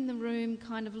in the room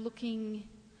kind of looking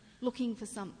for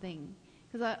something?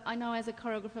 Because I know as a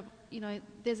choreographer,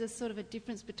 there's a sort of a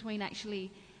difference between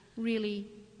actually really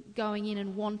going in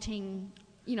and wanting,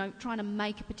 trying to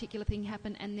make a particular thing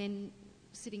happen, and then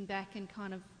sitting back and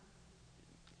kind of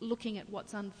looking at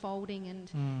what's unfolding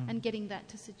and getting that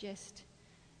to suggest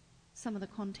some of the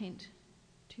content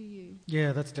to you.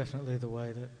 Yeah, that's definitely the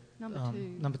way that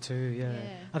number two, yeah.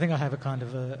 I think I have a kind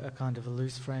of a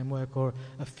loose framework or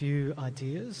a few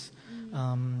ideas,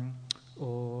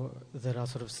 or that I'll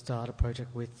sort of start a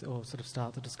project with or sort of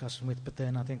start the discussion with. But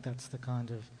then I think that's the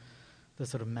kind of the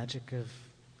sort of magic of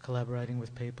collaborating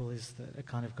with people, is that it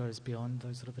kind of goes beyond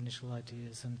those sort of initial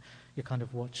ideas, and you kind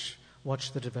of watch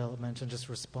the development and just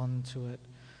respond to it,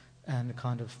 and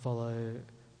kind of follow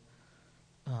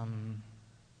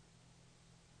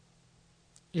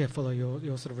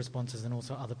your sort of responses, and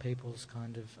also other people's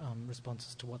kind of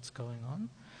responses to what's going on.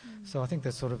 So I think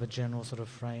there's sort of a general sort of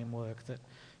framework that,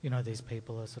 these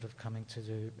people are sort of coming to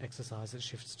do exercise that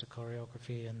shifts to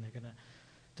choreography, and they're going to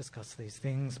discuss these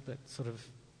things, but sort of,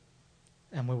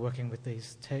 and we're working with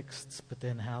these texts, but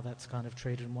then how that's kind of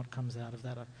treated and what comes out of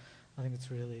that, I think it's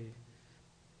really,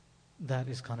 that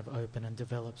is kind of open and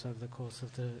develops over the course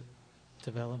of the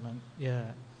development,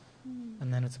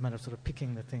 and then it's a matter of sort of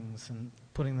picking the things and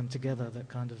putting them together that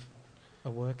kind of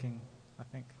are working, I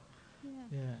think.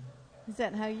 Yeah. Is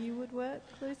that how you would work,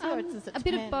 Lucy, or does it a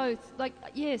bit of both. Like,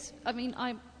 yes, I mean,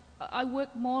 I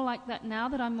work more like that now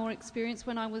that I'm more experienced.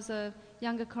 When I was a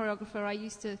younger choreographer, I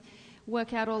used to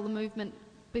work out all the movement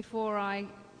before I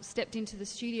stepped into the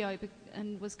studio,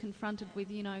 and was confronted with,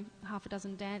 half a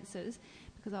dozen dancers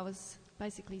because I was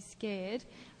basically scared.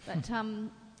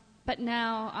 But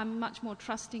now I'm much more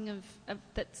trusting of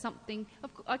that something.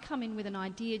 I come in with an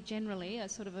idea generally, a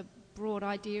sort of a broad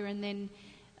idea, and then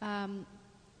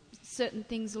certain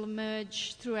things will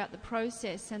emerge throughout the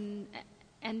process, and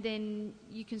then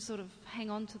you can sort of hang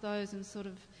on to those and sort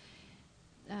of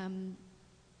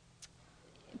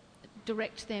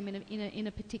direct them in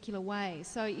a particular way.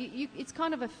 So it's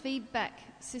kind of a feedback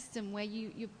system where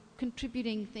you're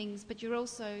contributing things, but you're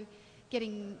also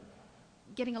getting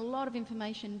a lot of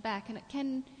information back, and it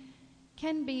can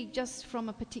be just from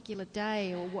a particular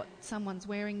day or what someone's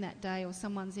wearing that day, or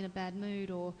someone's in a bad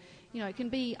mood, or it can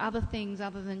be other things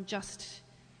other than just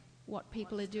what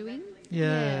people are doing.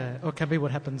 Yeah. Or it can be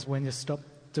what happens when you stop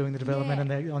doing the development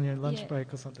and they're on your lunch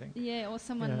break or something. Yeah, or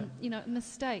someone,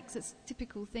 mistakes. It's a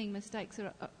typical thing. Mistakes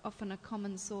are often a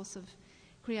common source of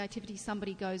creativity.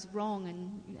 Somebody goes wrong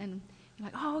and you're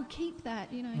like, oh, keep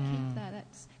that, keep that.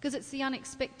 That's because it's the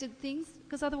unexpected things,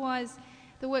 because otherwise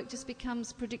the work just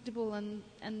becomes predictable and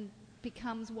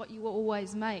becomes what you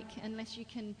always make, unless you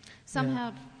can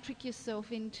somehow trick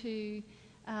yourself into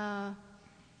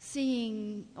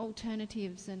seeing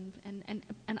alternatives and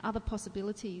other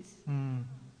possibilities.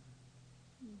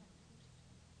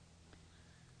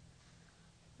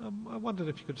 I wondered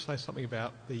if you could say something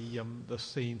about the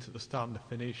scenes at the start and the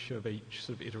finish of each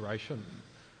sort of iteration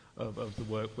of the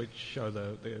work, which show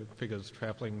the figures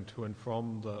travelling to and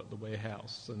from the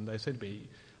warehouse, and they seem to be.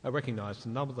 I recognised a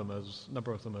number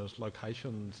of them as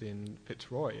locations in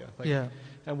Fitzroy, I think. Yeah.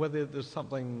 And whether there's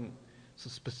something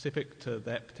specific to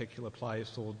that particular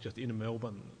place, or just in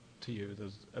Melbourne to you,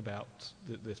 there's about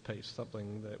this piece,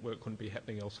 something that work couldn't be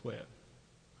happening elsewhere.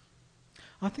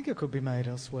 I think it could be made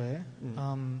elsewhere.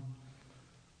 And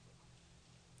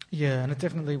it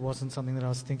definitely wasn't something that I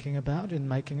was thinking about in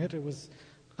making it. It was,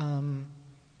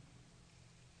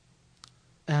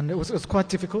 and it was quite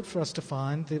difficult for us to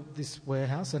find this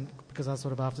warehouse, and because I was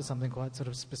sort of after something quite sort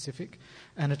of specific,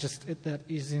 and that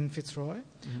is in Fitzroy.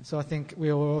 So I think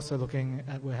we were also looking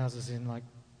at warehouses in like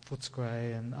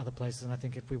Footscray and other places, and I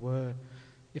think if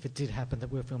it did happen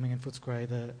that we were filming in Footscray,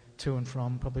 the to and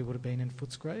from probably would have been in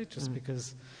Footscray, just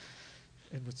because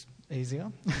it was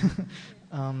easier.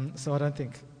 So I don't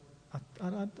think. It's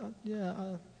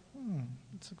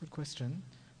a good question.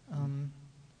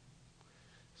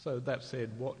 So that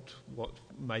said, what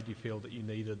made you feel that you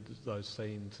needed those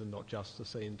scenes and not just the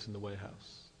scenes in the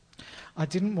warehouse? I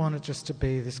didn't want it just to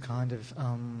be this kind of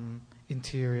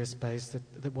interior space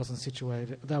that wasn't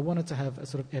situated. I wanted to have a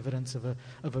sort of evidence of a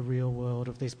real world,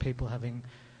 of these people having.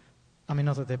 I mean,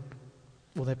 not that they're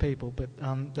people, but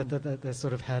that they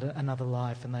sort of had another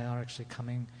life, and they are actually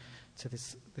coming to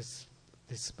this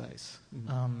space.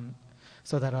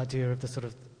 So that idea of the sort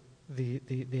of the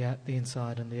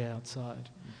inside and the outside,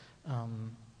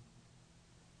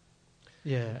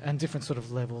 and different sort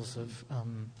of levels of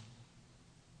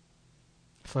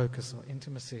focus or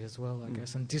intimacy as well, I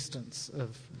guess, and distance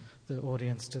of the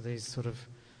audience to these sort of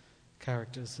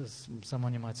characters as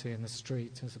someone you might see in the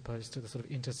street, as opposed to the sort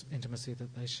of intimacy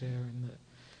that they share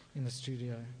in the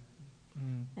studio.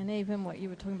 And even what you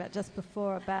were talking about just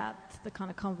before about the kind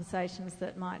of conversations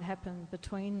that might happen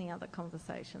between the other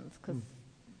conversations, because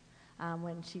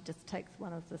when she just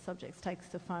one of the subjects takes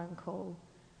the phone call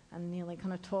and nearly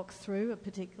kind of talks through a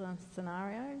particular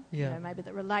scenario, maybe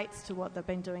that relates to what they've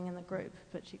been doing in the group,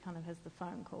 but she kind of has the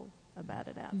phone call about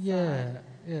it outside. Yeah.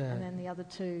 And then the other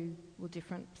two were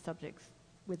different subjects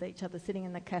with each other sitting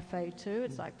in the cafe too.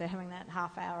 It's like they're having that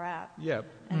half hour out. Yeah.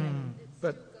 And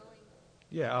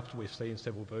Yeah, after we've seen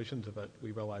several versions of it,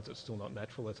 we realise it's still not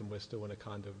naturalism. We're still in a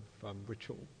kind of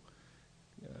ritual.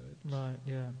 Right,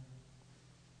 yeah.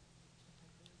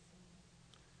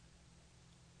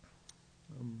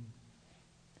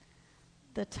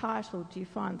 The title, do you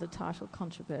find the title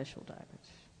controversial, David?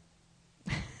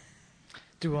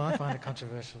 Do I find it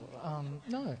controversial?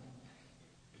 No.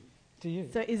 Do you?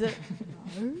 So is it...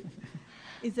 No.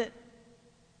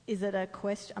 Is it a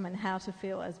question? I mean, how to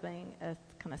feel as being a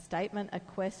kind of statement, a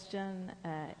question,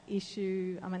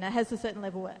 issue? I mean, it has a certain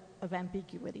level of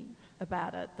ambiguity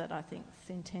about it that I think is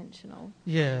intentional.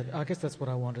 Yeah, I guess that's what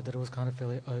I wanted, that it was kind of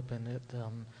fairly open.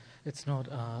 It's not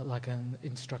like an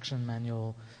instruction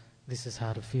manual, this is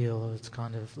how to feel. It's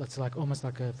like almost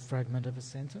like a fragment of a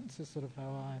sentence is sort of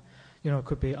how it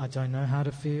could be, I don't know how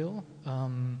to feel,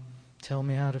 tell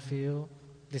me how to feel.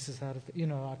 This is how to,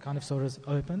 I kind of sort of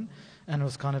open, and it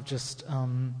was kind of just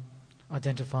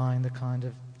identifying the kind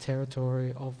of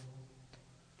territory of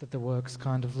that the work's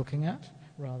kind of looking at,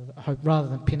 rather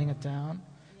than pinning it down.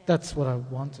 Yeah. That's what I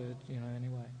wanted,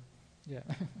 anyway. Yeah.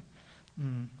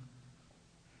 Mm.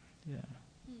 Yeah.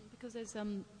 Because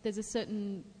there's a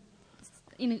certain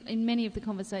in many of the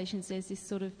conversations there's this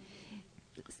sort of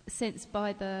sense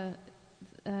by the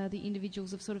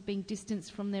individuals of sort of being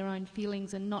distanced from their own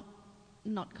feelings and not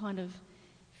kind of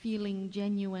feeling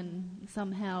genuine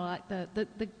somehow, like the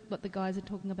what the guys are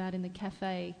talking about in the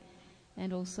cafe,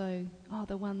 and also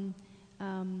the one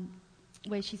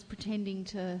where she's pretending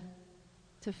to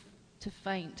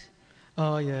faint.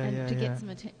 Oh yeah, and yeah, to yeah. get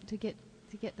some to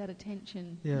get that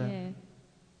attention. Yeah.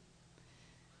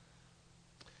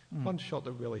 One shot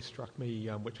that really struck me,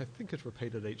 which I think is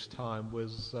repeated each time,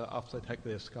 was after they take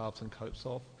their scarves and coats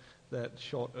off, that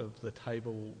shot of the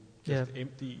table just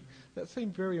empty. That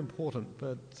seemed very important,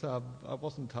 but I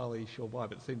wasn't entirely sure why,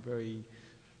 but it seemed very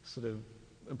sort of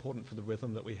important for the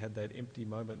rhythm that we had that empty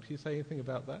moment. Can you say anything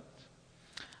about that?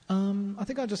 I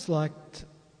think I just liked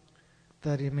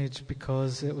that image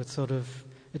because it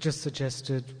just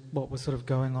suggested what was sort of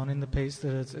going on in the piece,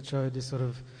 that it showed this sort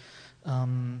of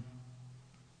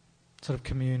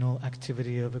communal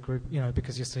activity of a group,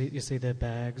 because you see their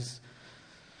bags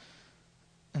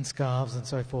and scarves and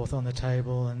so forth on the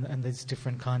table, and there's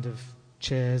different kind of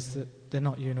chairs that they're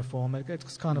not uniform.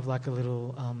 It's kind of like a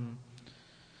little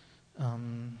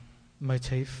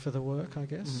motif for the work, I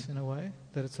guess, in a way,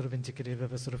 that it's sort of indicative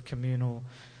of a sort of communal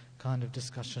kind of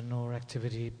discussion or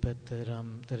activity, but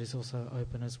that is also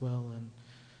open as well. And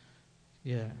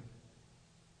yeah.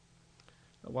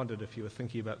 I wondered if you were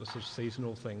thinking about the sort of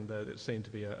seasonal thing, that it seemed to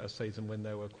be a season when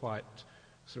they were quite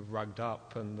sort of rugged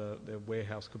up, and their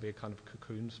warehouse could be a kind of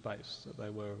cocoon space, that they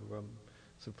were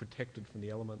sort of protected from the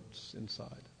elements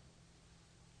inside.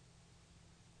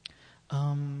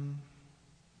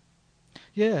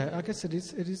 Yeah, I guess it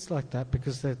is like that,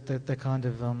 because they're kind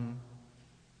of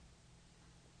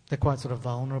they're quite sort of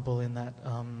vulnerable in that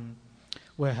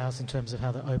warehouse in terms of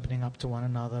how they're opening up to one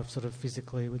another, sort of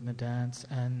physically within the dance,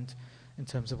 and in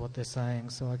terms of what they're saying.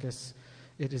 So I guess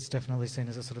it is definitely seen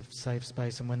as a sort of safe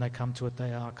space, and when they come to it,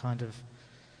 they are kind of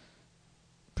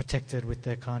protected with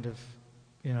their kind of,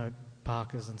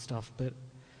 parkas and stuff. But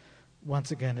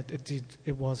once again,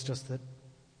 it was just that,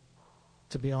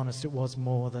 to be honest, it was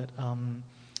more that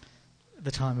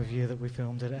the time of year that we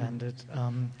filmed it, and it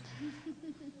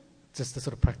just the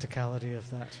sort of practicality of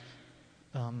that.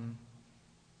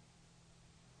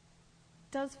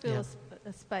 Does feel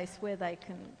a space where they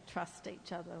can trust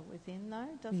each other within, though,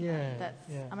 doesn't it?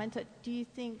 I mean, so do you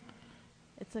think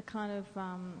it's a kind of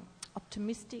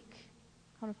optimistic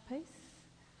kind of piece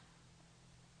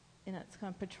in its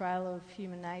kind of portrayal of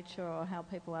human nature, or how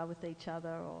people are with each other,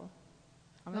 or?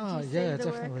 I mean, do you see the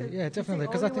definitely. Work as, Yeah, definitely.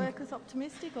 Because I think work as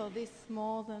optimistic, or this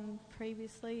more than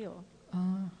previously, or?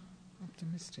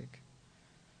 Optimistic.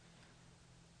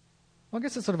 Well, I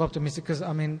guess it's sort of optimistic because,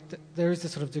 I mean, there is a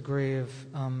sort of degree of,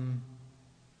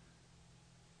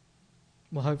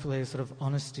 hopefully a sort of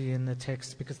honesty in the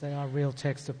text, because they are real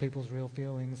texts of people's real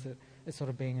feelings that is sort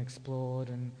of being explored,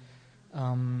 and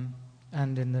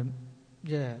in the,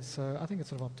 so I think it's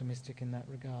sort of optimistic in that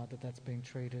regard, that that's being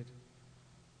treated,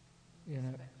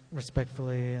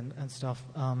 respectfully and stuff.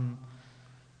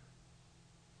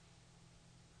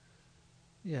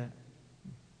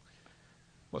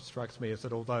 What strikes me is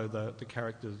that although the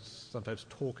characters sometimes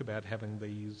talk about having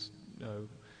these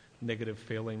negative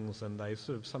feelings, and they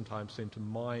sort of sometimes seem to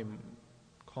mime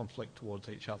conflict towards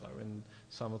each other, in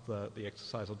some of the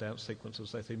exercise or dance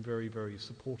sequences they seem very, very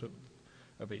supportive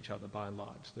of each other by and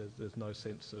large. There's no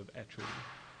sense of actual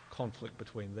conflict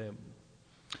between them.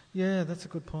 Yeah, that's a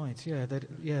good point.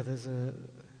 There's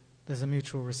a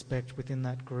mutual respect within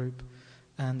that group,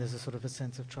 and there's a sort of a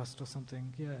sense of trust or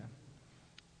something. Yeah,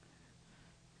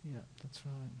 that's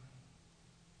right.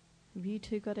 Have you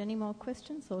two got any more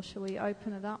questions, or shall we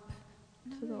open it up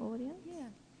to the audience? Yeah.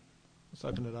 Let's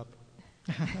open it up.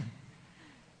 Has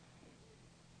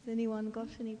anyone got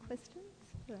any questions?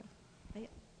 Yeah.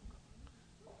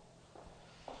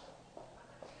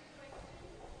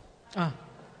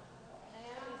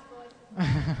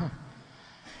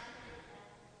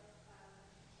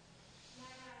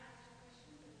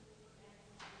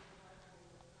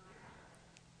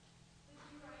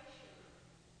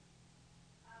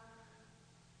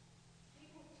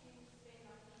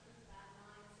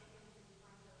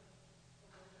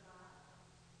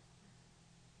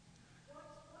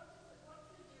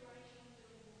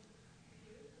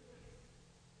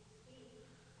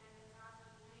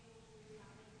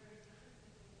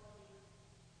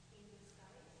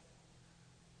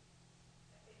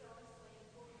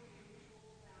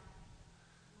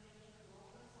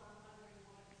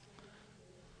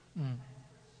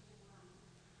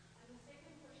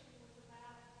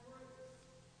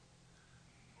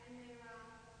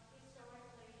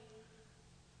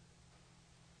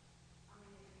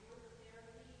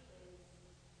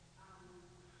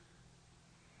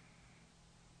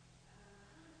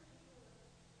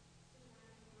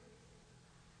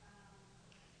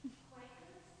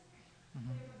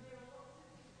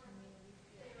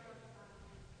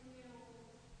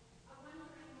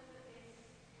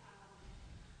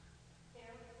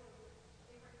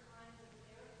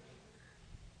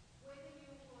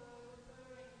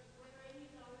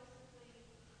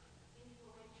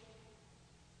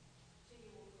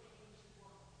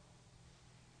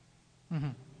 Mm-hmm.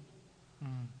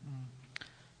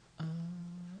 Mm-hmm.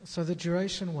 So the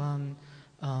duration one,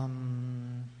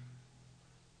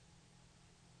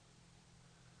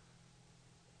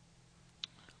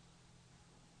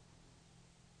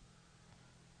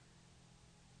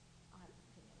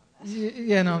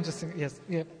 yeah, no, I'm just thinking, yes,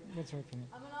 yeah, what's your opinion?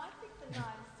 I mean, I think the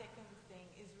 9-second thing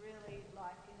is really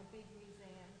like in a big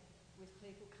museum with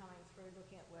people coming through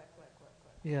looking at work.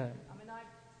 Yeah. I mean,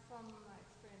 from my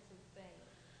experience of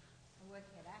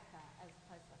working at ACCA, as a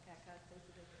place like ACCA,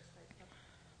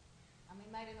 I mean,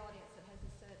 maybe an audience that has a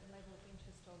certain level of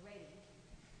interest already,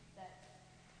 that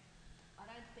I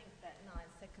don't think that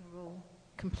 9-second rule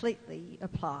completely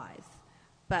applies.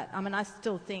 But, I mean, I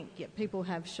still think people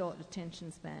have short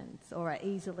attention spans or are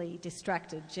easily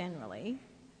distracted generally,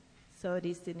 so it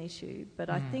is an issue. But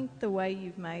I think the way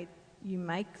you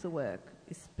make the work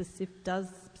does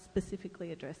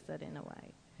specifically address that in a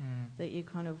way, that you're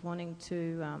kind of wanting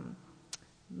to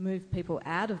move people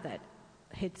out of that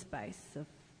headspace of...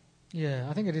 Yeah,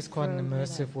 I think it is quite an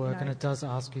immersive work, and it does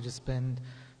ask you to spend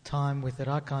time with it.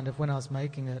 I kind of, when I was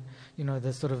making it,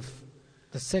 the sort of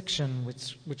the section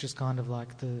which is kind of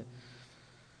like the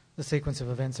sequence of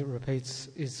events it repeats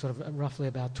is sort of roughly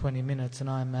about 20 minutes, and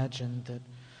I imagined that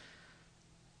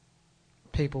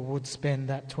people would spend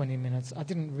that 20 minutes. I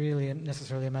didn't really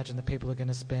necessarily imagine that people are going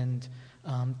to spend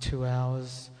 2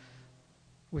 hours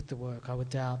with the work. I would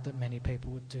doubt that many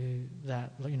people would do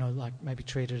that, like maybe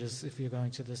treat it as if you're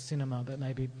going to the cinema, but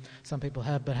maybe some people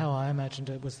have. But how I imagined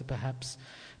it was that perhaps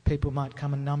people might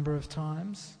come a number of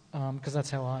times, because that's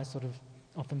how I sort of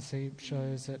often see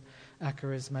shows at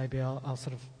ACCA, is maybe I'll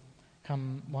sort of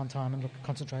come one time and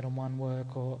concentrate on one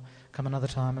work, or come another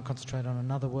time and concentrate on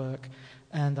another work.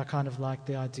 And I kind of like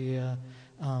the idea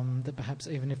that perhaps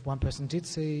even if one person did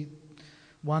see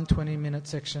one 20-minute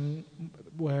section,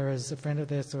 whereas a friend of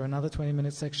theirs saw another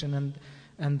 20-minute section,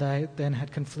 and they then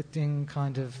had conflicting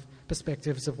kind of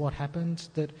perspectives of what happened,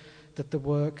 that the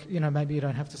work, maybe you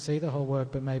don't have to see the whole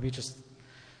work, but maybe just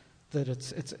that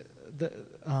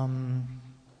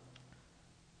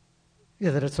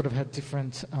that it sort of had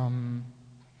different, what am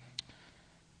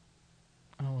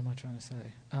I trying to say?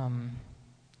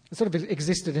 It sort of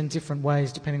existed in different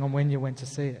ways depending on when you went to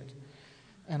see it.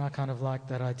 And I kind of like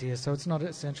that idea. So it's not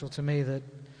essential to me that,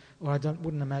 or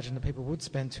wouldn't imagine that people would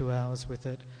spend 2 hours with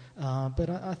it. But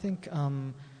I think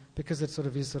because it sort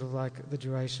of is sort of like the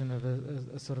duration of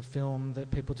a sort of film, that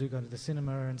people do go to the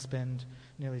cinema and spend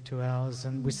nearly 2 hours,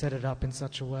 and we set it up in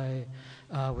such a way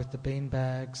with the bean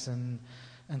bags and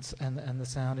the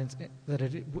sound that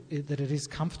it is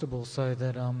comfortable, so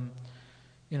that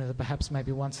that perhaps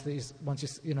maybe once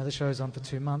the show's on for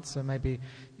 2 months, so maybe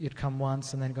you'd come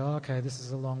once and then go, okay, this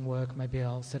is a long work, maybe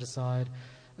I'll set aside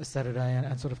a Saturday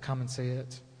and sort of come and see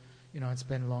it, and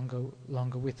spend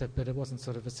longer with it. But it wasn't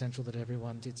sort of essential that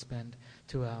everyone did spend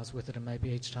 2 hours with it, and maybe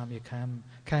each time you came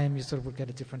you sort of would get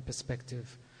a different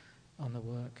perspective on the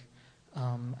work.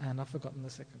 And I've forgotten the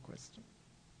second question.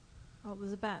 Oh, it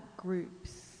was about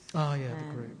groups. Oh yeah, the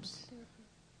groups.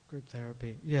 Group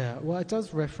therapy. Yeah, well, it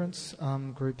does reference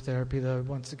group therapy, though.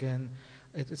 Once again,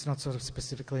 it's not sort of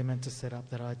specifically meant to set up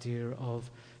that idea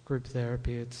of group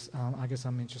therapy. It's, I guess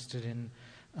I'm interested in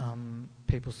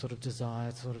people's sort of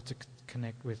desire sort of to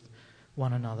connect with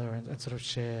one another and sort of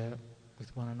share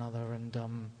with one another, and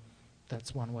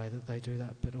that's one way that they do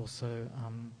that. But also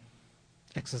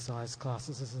exercise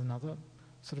classes is another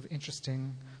sort of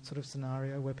interesting sort of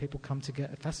scenario where people come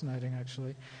together, fascinating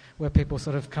actually, where people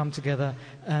sort of come together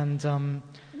and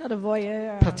not a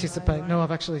voyeur, participate. No, I've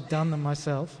actually done them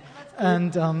myself.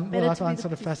 And what I find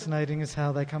sort of fascinating is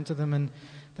how they come to them and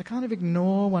they kind of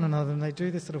ignore one another, and they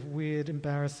do this sort of weird,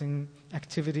 embarrassing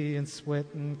activity and sweat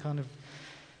and kind of,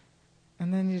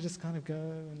 and then you just kind of go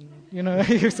and,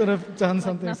 you've sort of done like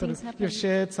something, sort of, you've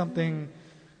shared something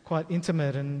quite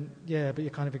intimate, and but you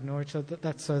kind of ignore each other.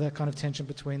 That kind of tension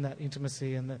between that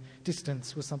intimacy and the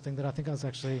distance was something that I think I was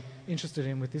actually interested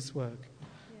in with this work.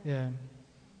 Yeah.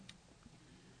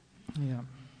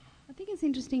 I think it's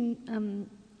interesting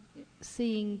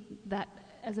seeing that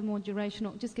as a more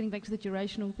durational, just getting back to the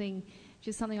durational thing, which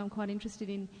is something I'm quite interested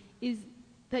in, is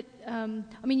that,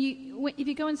 if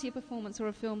you go and see a performance or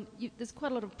a film, there's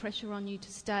quite a lot of pressure on you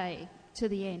to stay to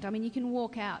the end. I mean, you can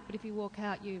walk out, but if you walk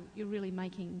out, you're really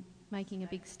making a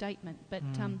big statement. But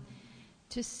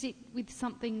to sit with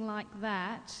something like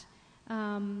that,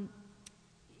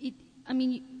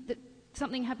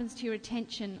 something happens to your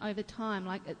attention over time.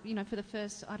 Like, for the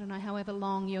first, I don't know, however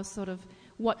long, you're sort of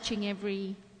watching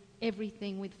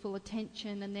everything with full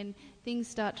attention, and then things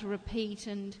start to repeat,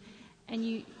 and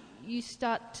you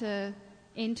start to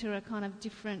enter a kind of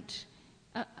different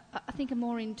I think a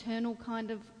more internal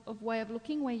kind of way of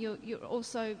looking, where you're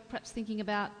also perhaps thinking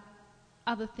about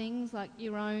other things like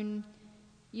your own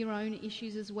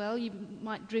issues as well. You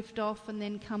might drift off and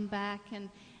then come back,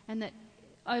 and that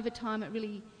over time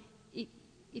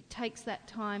it takes that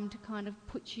time to kind of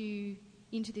put you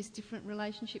into this different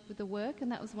relationship with the work,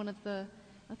 and that was one of the,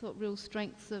 I thought, real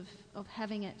strengths of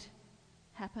having it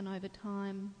happen over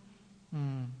time.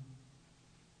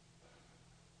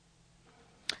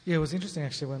 Yeah, it was interesting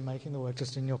actually when making the work,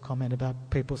 just in your comment about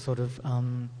people sort of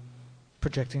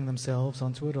projecting themselves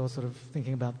onto it or sort of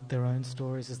thinking about their own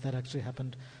stories. Has that actually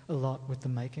happened a lot with the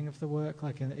making of the work,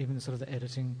 like even sort of the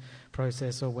editing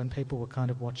process, or when people were kind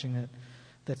of watching it,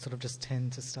 that sort of just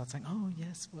tend to start saying, oh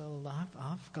yes, well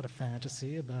I've got a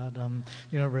fantasy about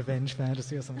revenge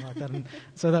fantasy or something like that, and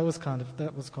so that was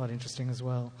quite interesting as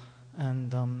well.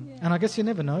 And and I guess you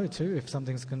never know too if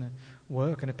something's going to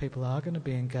work and if people are going to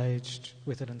be engaged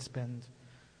with it and spend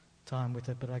time with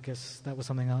it. But I guess that was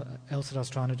something else that I was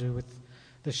trying to do with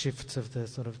the shifts of the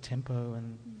sort of tempo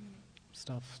and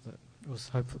stuff, that it was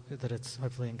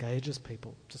hopefully engages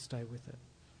people to stay with it.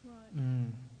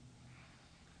 Right.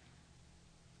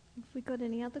 Have we got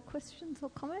any other questions or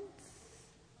comments?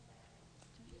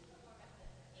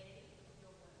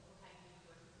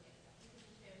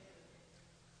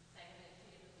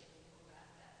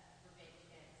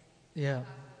 Yeah.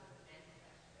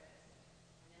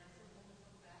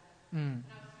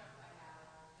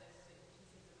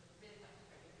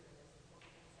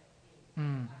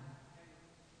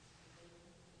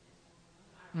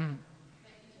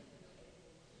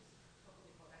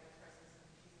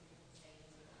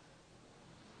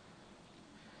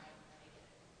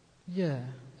 Yeah.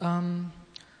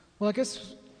 Well, I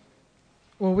guess,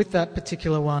 with that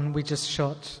particular one, we just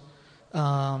shot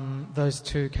those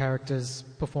two characters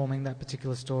performing that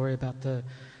particular story about the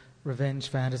revenge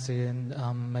fantasy, and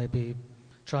maybe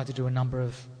tried to do a number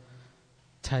of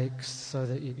takes so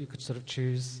that you could sort of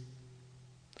choose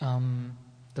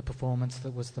the performance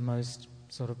that was the most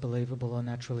sort of believable or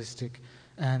naturalistic,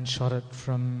 and shot it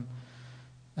from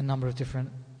a number of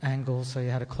different angles. So you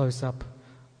had a close-up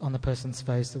on the person's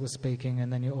face that was speaking,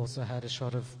 and then you also had a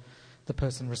shot of the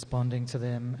person responding to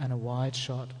them and a wide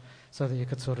shot, so that you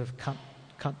could sort of cut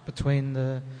between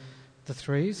the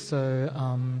three. So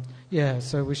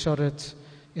so we shot it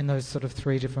in those sort of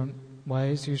three different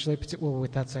ways usually. Well,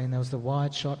 with that saying, there was the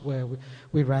wide shot where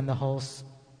we ran the whole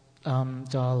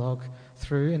dialogue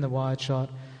through in the wide shot,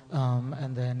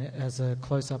 and then as a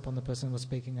close-up on the person who was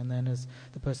speaking, and then as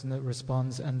the person that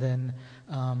responds, and then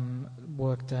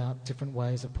worked out different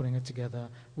ways of putting it together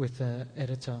with the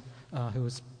editor, who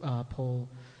was Paul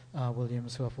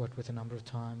Williams, who I've worked with a number of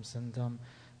times. And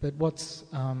but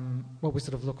what we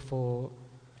sort of look for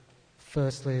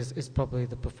firstly is probably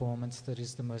the performance that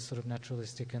is the most sort of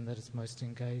naturalistic and that is most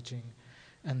engaging,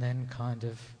 and then kind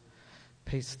of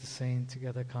piece the scene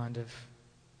together kind of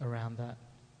around that.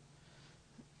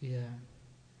 Yeah.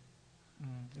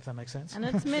 If that makes sense. And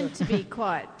it's meant to be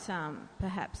quite,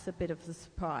 perhaps a bit of a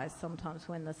surprise sometimes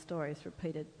when the story is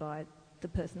repeated by the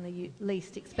person that you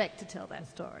least expect to tell that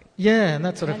story. Yeah, and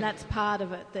that's that's part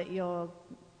of it, that your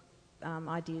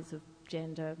ideas of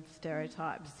gender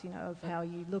stereotypes, of how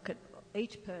you look at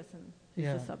each person who's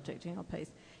the subject in your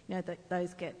piece, that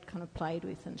those get kind of played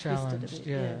with and twisted a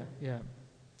bit.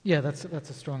 Yeah, that's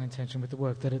a strong intention with the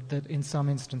work, that in some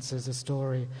instances a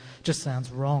story just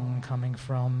sounds wrong coming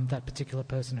from that particular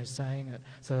person who's saying it.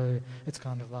 So it's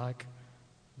kind of like,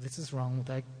 this is wrong,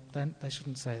 they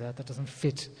shouldn't say that, that doesn't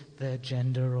fit their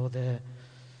gender or their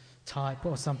type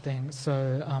or something.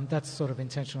 So that's sort of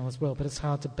intentional as well, but it's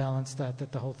hard to balance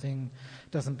that the whole thing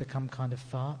doesn't become kind of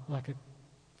like a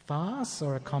farce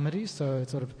or a comedy. So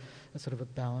it's sort of a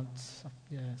balance,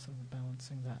 sort of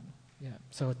balancing that. Yeah.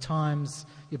 So at times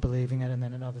you're believing it, and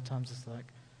then at other times it's like,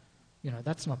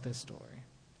 that's not their story.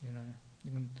 You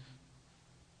can,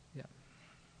 yeah.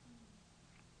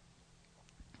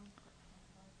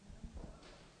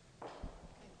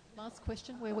 Last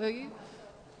question. Where were you?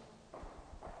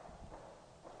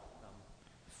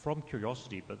 From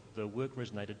curiosity, but the work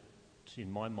resonated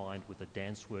in my mind with a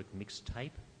dance work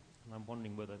mixtape, and I'm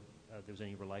wondering whether there was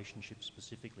any relationship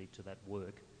specifically to that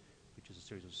work, which is a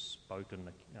series of spoken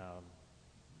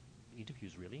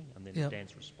interviews, really, and then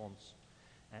dance response.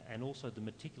 And also the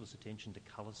meticulous attention to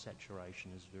colour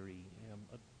saturation is very...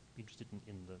 interested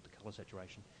in the colour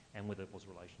saturation, and whether it was a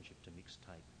relationship to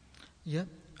mixtape. Yeah.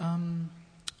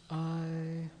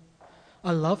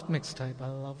 I loved mixtape. I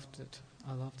loved it.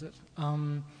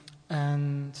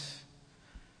 And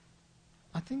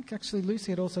I think actually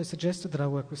Lucy had also suggested that I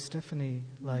work with Stephanie,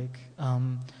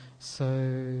 so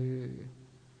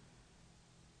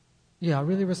yeah, I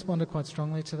really responded quite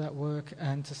strongly to that work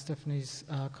and to Stephanie's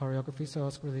choreography, so I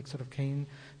was really sort of keen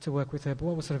to work with her. But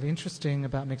what was sort of interesting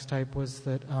about Mixtape was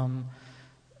that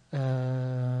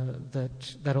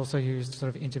that also used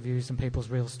sort of interviews and people's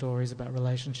real stories about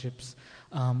relationships,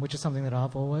 which is something that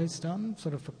I've always done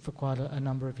sort of for quite a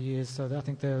number of years. So I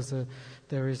think there is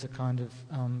a kind of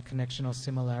connection or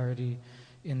similarity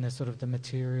in the sort of the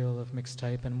material of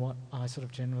Mixtape and what I sort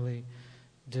of generally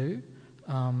do.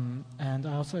 And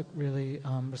I also really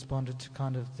responded to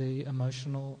kind of the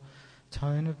emotional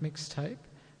tone of Mixtape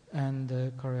and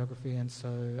the choreography, and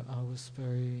so I was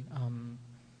very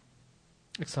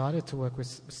excited to work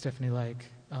with Stephanie Lake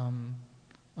on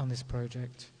this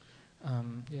project.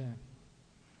 Yeah.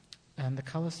 And the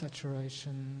colour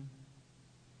saturation,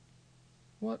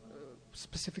 what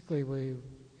specifically were you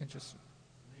interested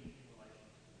in?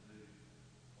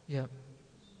 Yeah.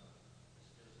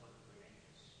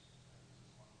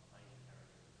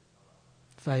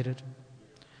 Faded.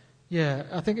 Yeah,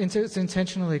 I think it's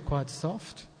intentionally quite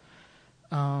soft.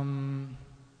 And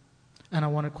I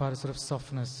wanted quite a sort of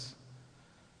softness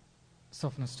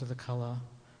to the colour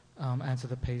and to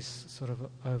the piece sort of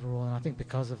overall. And I think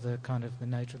because of the kind of the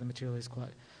nature of the material is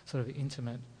quite sort of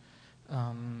intimate.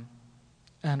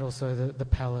 And also the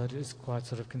palette is quite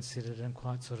sort of considered and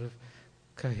quite sort of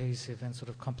cohesive and sort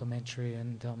of complementary,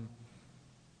 and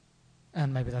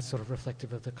maybe that's sort of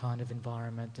reflective of the kind of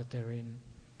environment that they're in.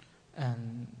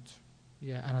 And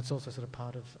yeah, and it's also sort of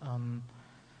part of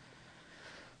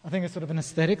I think it's sort of an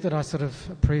aesthetic that I sort of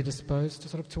predisposed to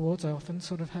sort of towards. I often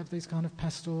sort of have these kind of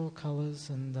pastel colours,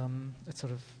 and it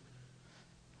sort of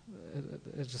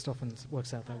it just often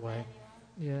works out that way.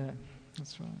 Yeah,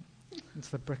 that's right. It's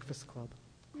the Breakfast Club.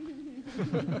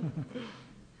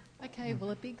 Okay, well,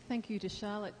 a big thank you to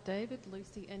Charlotte, David,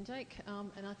 Lucy and Jake.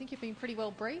 And I think you've been pretty well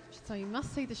briefed, so you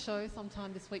must see the show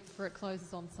sometime this week before it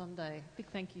closes on Sunday. Big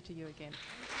thank you to you again.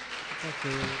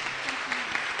 Thank you.